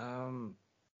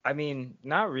 I mean,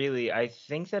 not really. I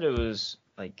think that it was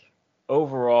like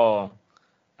overall,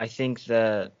 I think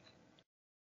that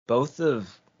both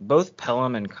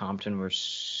Pelham and Compton were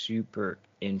super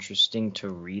interesting to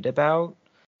read about.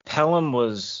 Pelham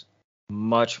was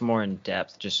much more in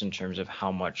depth, just in terms of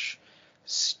how much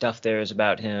stuff there is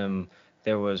about him.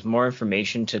 There was more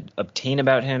information to obtain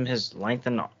about him. His length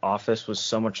in office was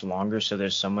so much longer, so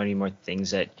there's so many more things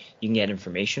that you can get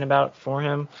information about for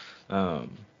him.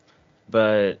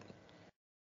 But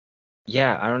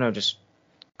yeah, I don't know, just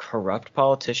corrupt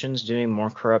politicians doing more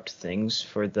corrupt things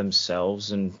for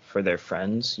themselves and for their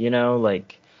friends,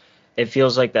 like it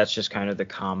feels like that's just kind of the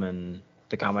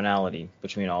commonality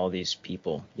between all of these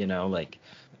people, like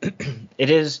it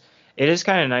is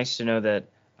kind of nice to know that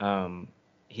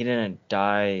he didn't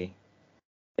die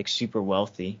like super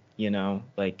wealthy,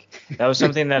 like that was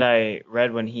something that I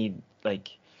read when he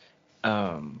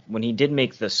did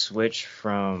make the switch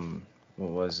from,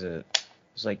 what was it? It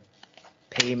was like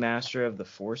Paymaster of the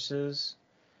Forces.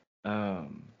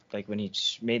 Like when he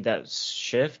made that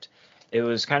shift, it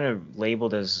was kind of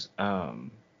labeled as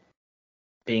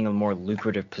being a more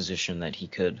lucrative position, that he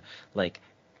could like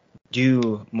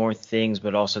do more things,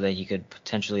 but also that he could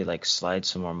potentially like slide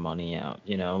some more money out,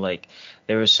 like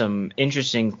there was some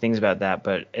interesting things about that,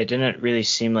 but it didn't really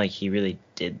seem like he really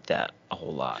did that a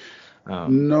whole lot.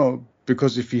 No,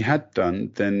 because if he had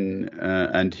done, then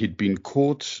and he'd been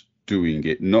caught doing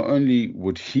it, not only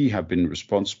would he have been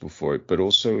responsible for it, but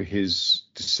also his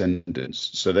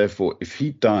descendants. So therefore, if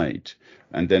he died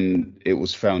and then it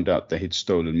was found out that he'd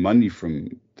stolen money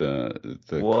from the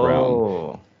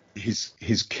crown,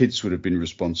 his kids would have been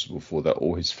responsible for that,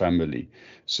 or his family.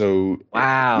 So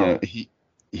wow, he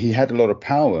had a lot of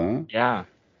power. Yeah.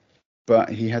 But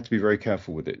he had to be very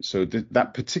careful with it. So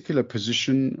that particular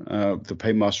position, the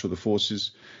Paymaster of the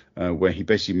Forces, where he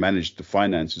basically managed the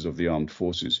finances of the armed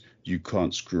forces, you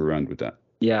can't screw around with that.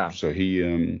 Yeah. So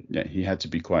he had to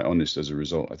be quite honest as a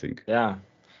result, I think. Yeah.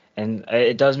 And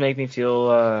it does make me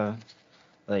feel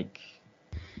like,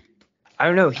 I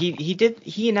don't know,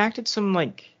 he enacted some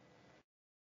like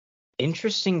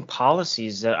interesting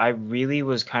policies that I really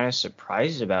was kind of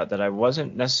surprised about, that I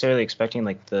wasn't necessarily expecting,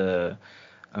 like the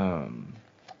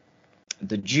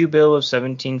Jew Bill of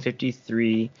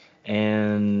 1753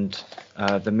 and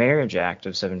the Marriage Act of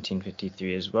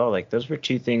 1753 as well. Like those were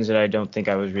two things that I don't think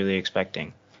I was really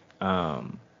expecting, at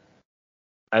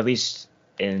least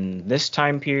in this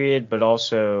time period, but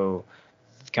also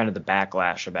kind of the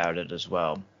backlash about it as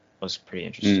well was pretty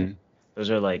interesting. Those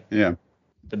are like the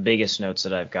biggest notes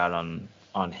that I've got on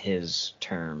his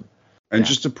term. And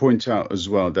just to point out as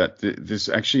well that this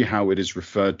actually how it is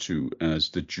referred to as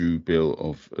the Jew Bill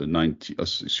of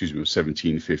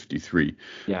 1753.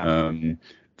 Yeah.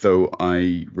 Though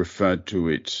I referred to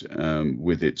it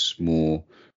with its more,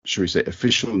 shall we say,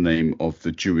 official name of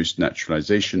the Jewish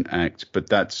Naturalization Act, but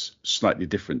that's slightly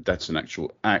different. That's an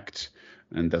actual act,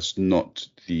 and that's not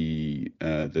the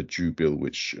Jew Bill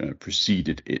which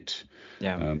preceded it.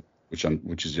 Yeah.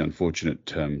 Which is the unfortunate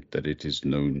term that it is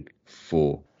known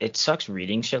for. It sucks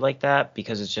reading shit like that,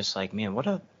 because it's just like, man, what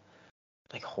a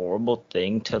like horrible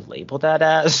thing to label that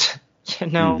as,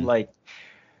 like,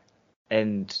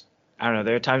 and I don't know,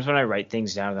 there are times when I write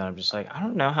things down that I'm just like, I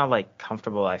don't know how like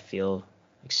comfortable I feel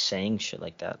like saying shit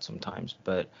like that sometimes,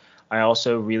 but I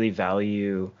also really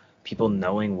value people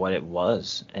knowing what it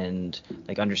was and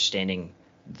like understanding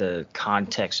the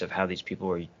context of how these people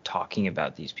were talking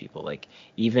about these people. Like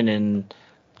even in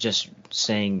just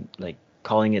saying, like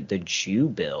calling it the Jew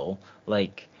Bill,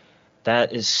 like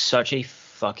that is such a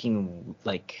fucking,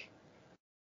 like,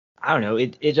 I don't know,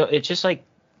 it just like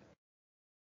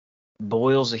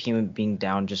boils a human being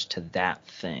down just to that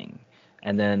thing,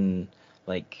 and then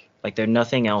like they're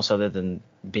nothing else other than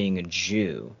being a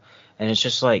Jew, and it's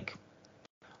just like,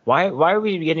 why are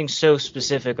we getting so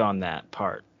specific on that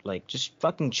part? Like, just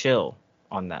fucking chill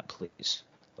on that, please.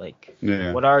 Like,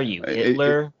 what are you,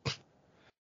 Hitler?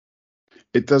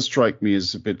 It does strike me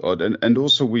as a bit odd, and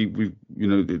also we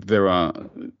there are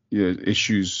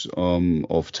issues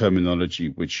of terminology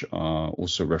which are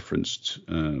also referenced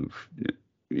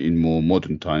in more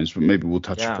modern times, but maybe we'll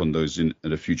touch upon those at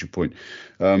a future point.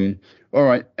 All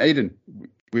right, Aidan,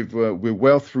 we're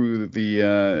well through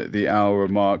the hour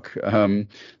mark,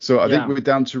 so I think we're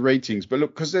down to ratings. But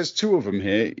look, because there's two of them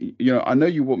here, I know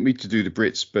you want me to do the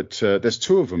Brits, but there's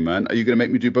two of them, man. Are you going to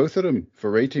make me do both of them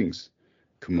for ratings?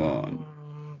 Come on.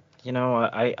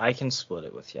 I can split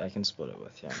it with you.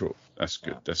 Sure, that's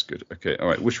good. That's good. Okay, all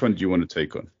right. Which one do you want to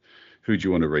take on? Who do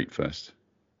you want to rate first?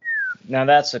 Now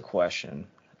that's a question.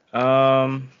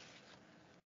 I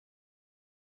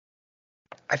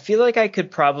feel like I could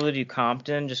probably do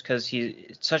Compton just because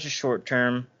he's such a short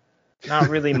term. Not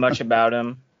really much about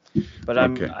him, but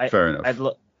fair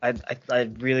enough. I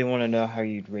really want to know how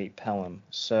you'd rate Pelham.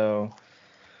 So,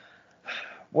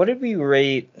 what did we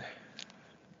rate?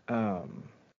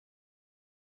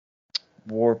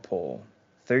 Warpole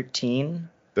 13.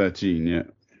 13, yeah.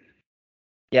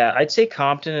 Yeah, I'd say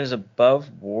Compton is above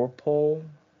Warpole.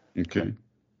 Okay.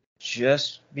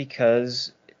 Just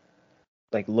because,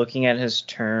 like, looking at his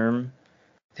term,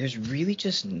 there's really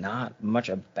just not much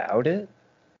about it.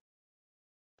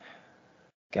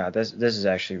 God, this is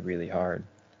actually really hard.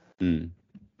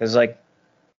 Because, like,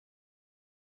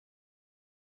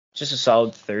 just a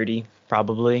solid 30,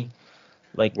 probably.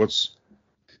 Like, that's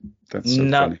so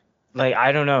funny. Like,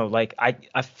 I don't know. Like,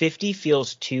 a 50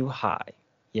 feels too high,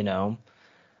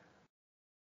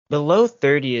 Below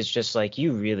 30 is just like,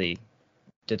 you really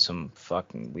did some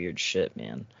fucking weird shit,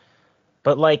 man.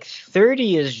 But, like,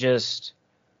 30 is just,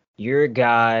 you're a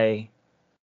guy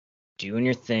doing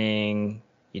your thing.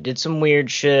 You did some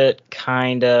weird shit,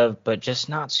 kind of, but just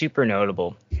not super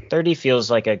notable. 30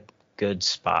 feels like a good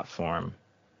spot for him.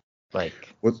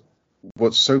 Like,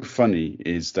 what's so funny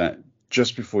is that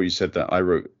just before you said that, I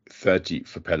wrote 30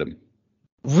 for Pelham.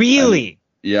 Really?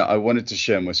 Yeah, I wanted to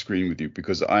share my screen with you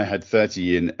because I had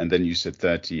 30 in, and then you said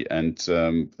 30, and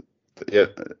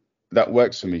that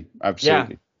works for me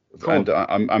absolutely. Yeah, cool. And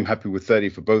I'm happy with 30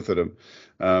 for both of them,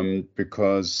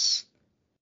 because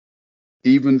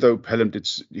even though Pelham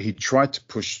he tried to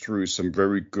push through some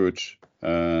very good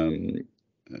laws,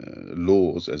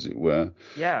 as it were.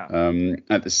 Yeah.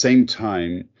 At the same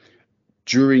time,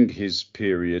 during his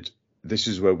period, this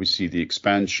is where we see the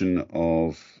expansion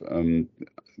of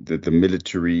the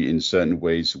military in certain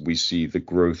ways. We see the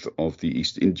growth of the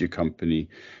East India Company.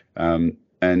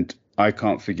 And I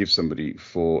can't forgive somebody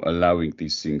for allowing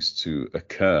these things to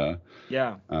occur.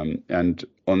 Yeah. And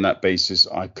on that basis,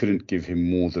 I couldn't give him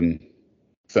more than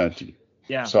 30.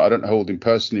 Yeah. So I don't hold him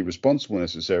personally responsible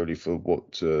necessarily for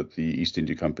what the East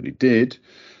India Company did.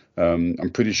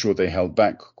 I'm pretty sure they held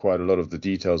back quite a lot of the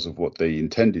details of what they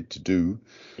intended to do.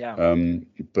 Yeah.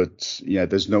 But yeah,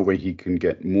 there's no way he can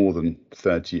get more than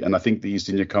 30. And I think the East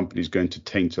India Company is going to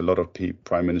taint a lot of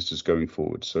prime ministers going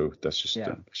forward. So that's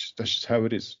just how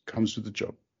it is. Comes with the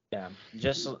job. Yeah.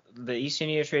 Just the East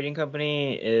India Trading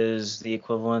Company is the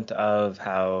equivalent of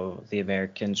how the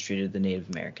Americans treated the Native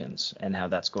Americans, and how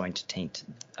that's going to taint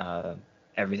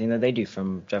everything that they do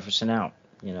from Jefferson out.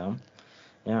 Yeah.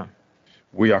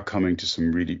 We are coming to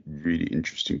some really, really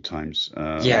interesting times.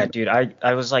 Yeah, dude,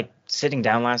 I was like sitting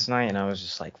down last night and I was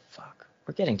just like, fuck,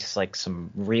 we're getting to like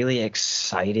some really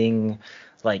exciting,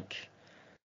 like,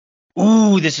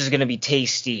 ooh, this is gonna be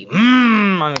tasty.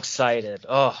 I'm excited.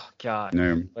 Oh God.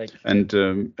 No. Like,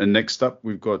 and next up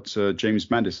we've got James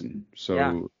Madison.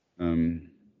 So yeah.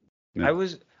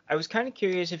 I was kind of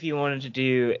curious if you wanted to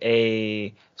do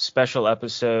a special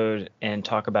episode and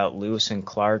talk about Lewis and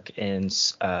Clark and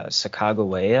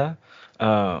Sacagawea,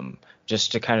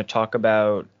 just to kind of talk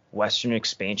about Western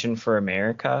expansion for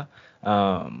America.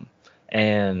 And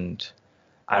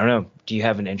I don't know, do you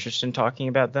have an interest in talking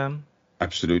about them?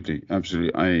 Absolutely.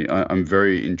 I'm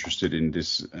very interested in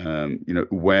this,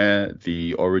 where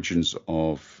the origins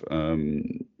of,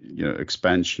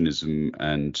 expansionism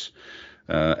and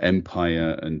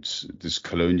empire and this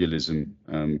colonialism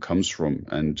comes from,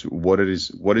 and what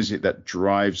is it that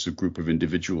drives a group of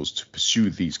individuals to pursue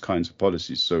these kinds of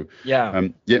policies. So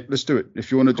let's do it.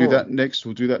 If you want to do that next,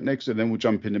 we'll do that next, and then we'll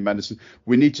jump into Madison.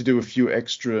 We need to do a few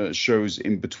extra shows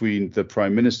in between the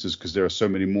prime ministers because there are so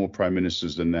many more prime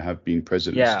ministers than there have been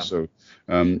presidents. So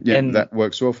that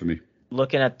works well for me.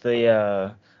 Looking at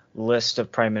the list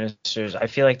of prime ministers, I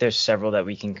feel like there's several that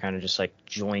we can kind of just like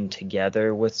join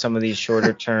together with some of these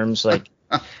shorter terms, like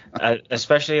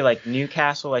especially like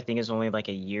Newcastle. I think is only like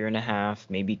a year and a half,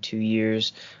 maybe 2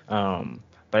 years.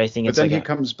 But I think But it's then like he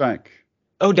comes back.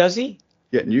 Oh, does he?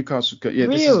 Yeah, Newcastle. Yeah,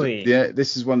 Really?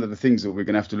 This is one of the things that we're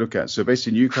going to have to look at. So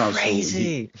basically, Newcastle.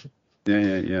 Crazy.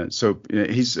 Yeah. So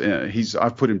he's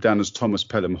I've put him down as Thomas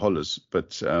Pelham Hollis,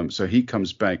 but so he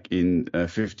comes back in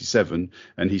 57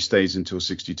 and he stays until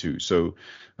 62. So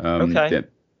Okay.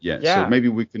 yeah. Yeah. So maybe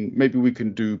we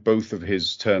can do both of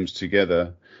his terms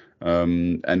together.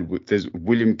 And there's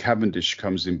William Cavendish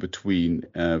comes in between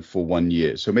for 1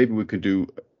 year. So maybe we can do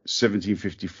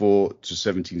 1754 to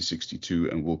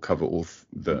 1762, and we'll cover all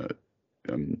the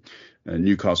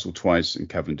Newcastle twice and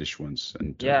Cavendish once.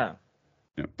 And Yeah.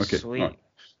 yeah. Okay. Sweet. Right.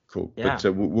 Cool. Yeah.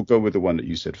 But we'll go with the one that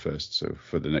you said first. So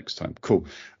for the next time. Cool.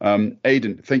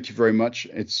 Aidan, thank you very much.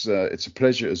 It's a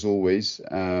pleasure as always.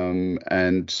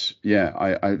 And yeah,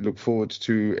 I look forward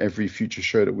to every future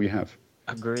show that we have.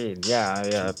 Agreed. Yeah, I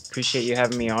appreciate you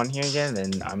having me on here again,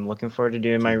 and I'm looking forward to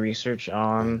doing my research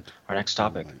on our next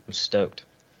topic. I'm stoked.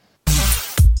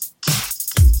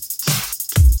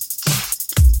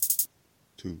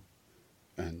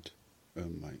 And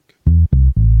mic.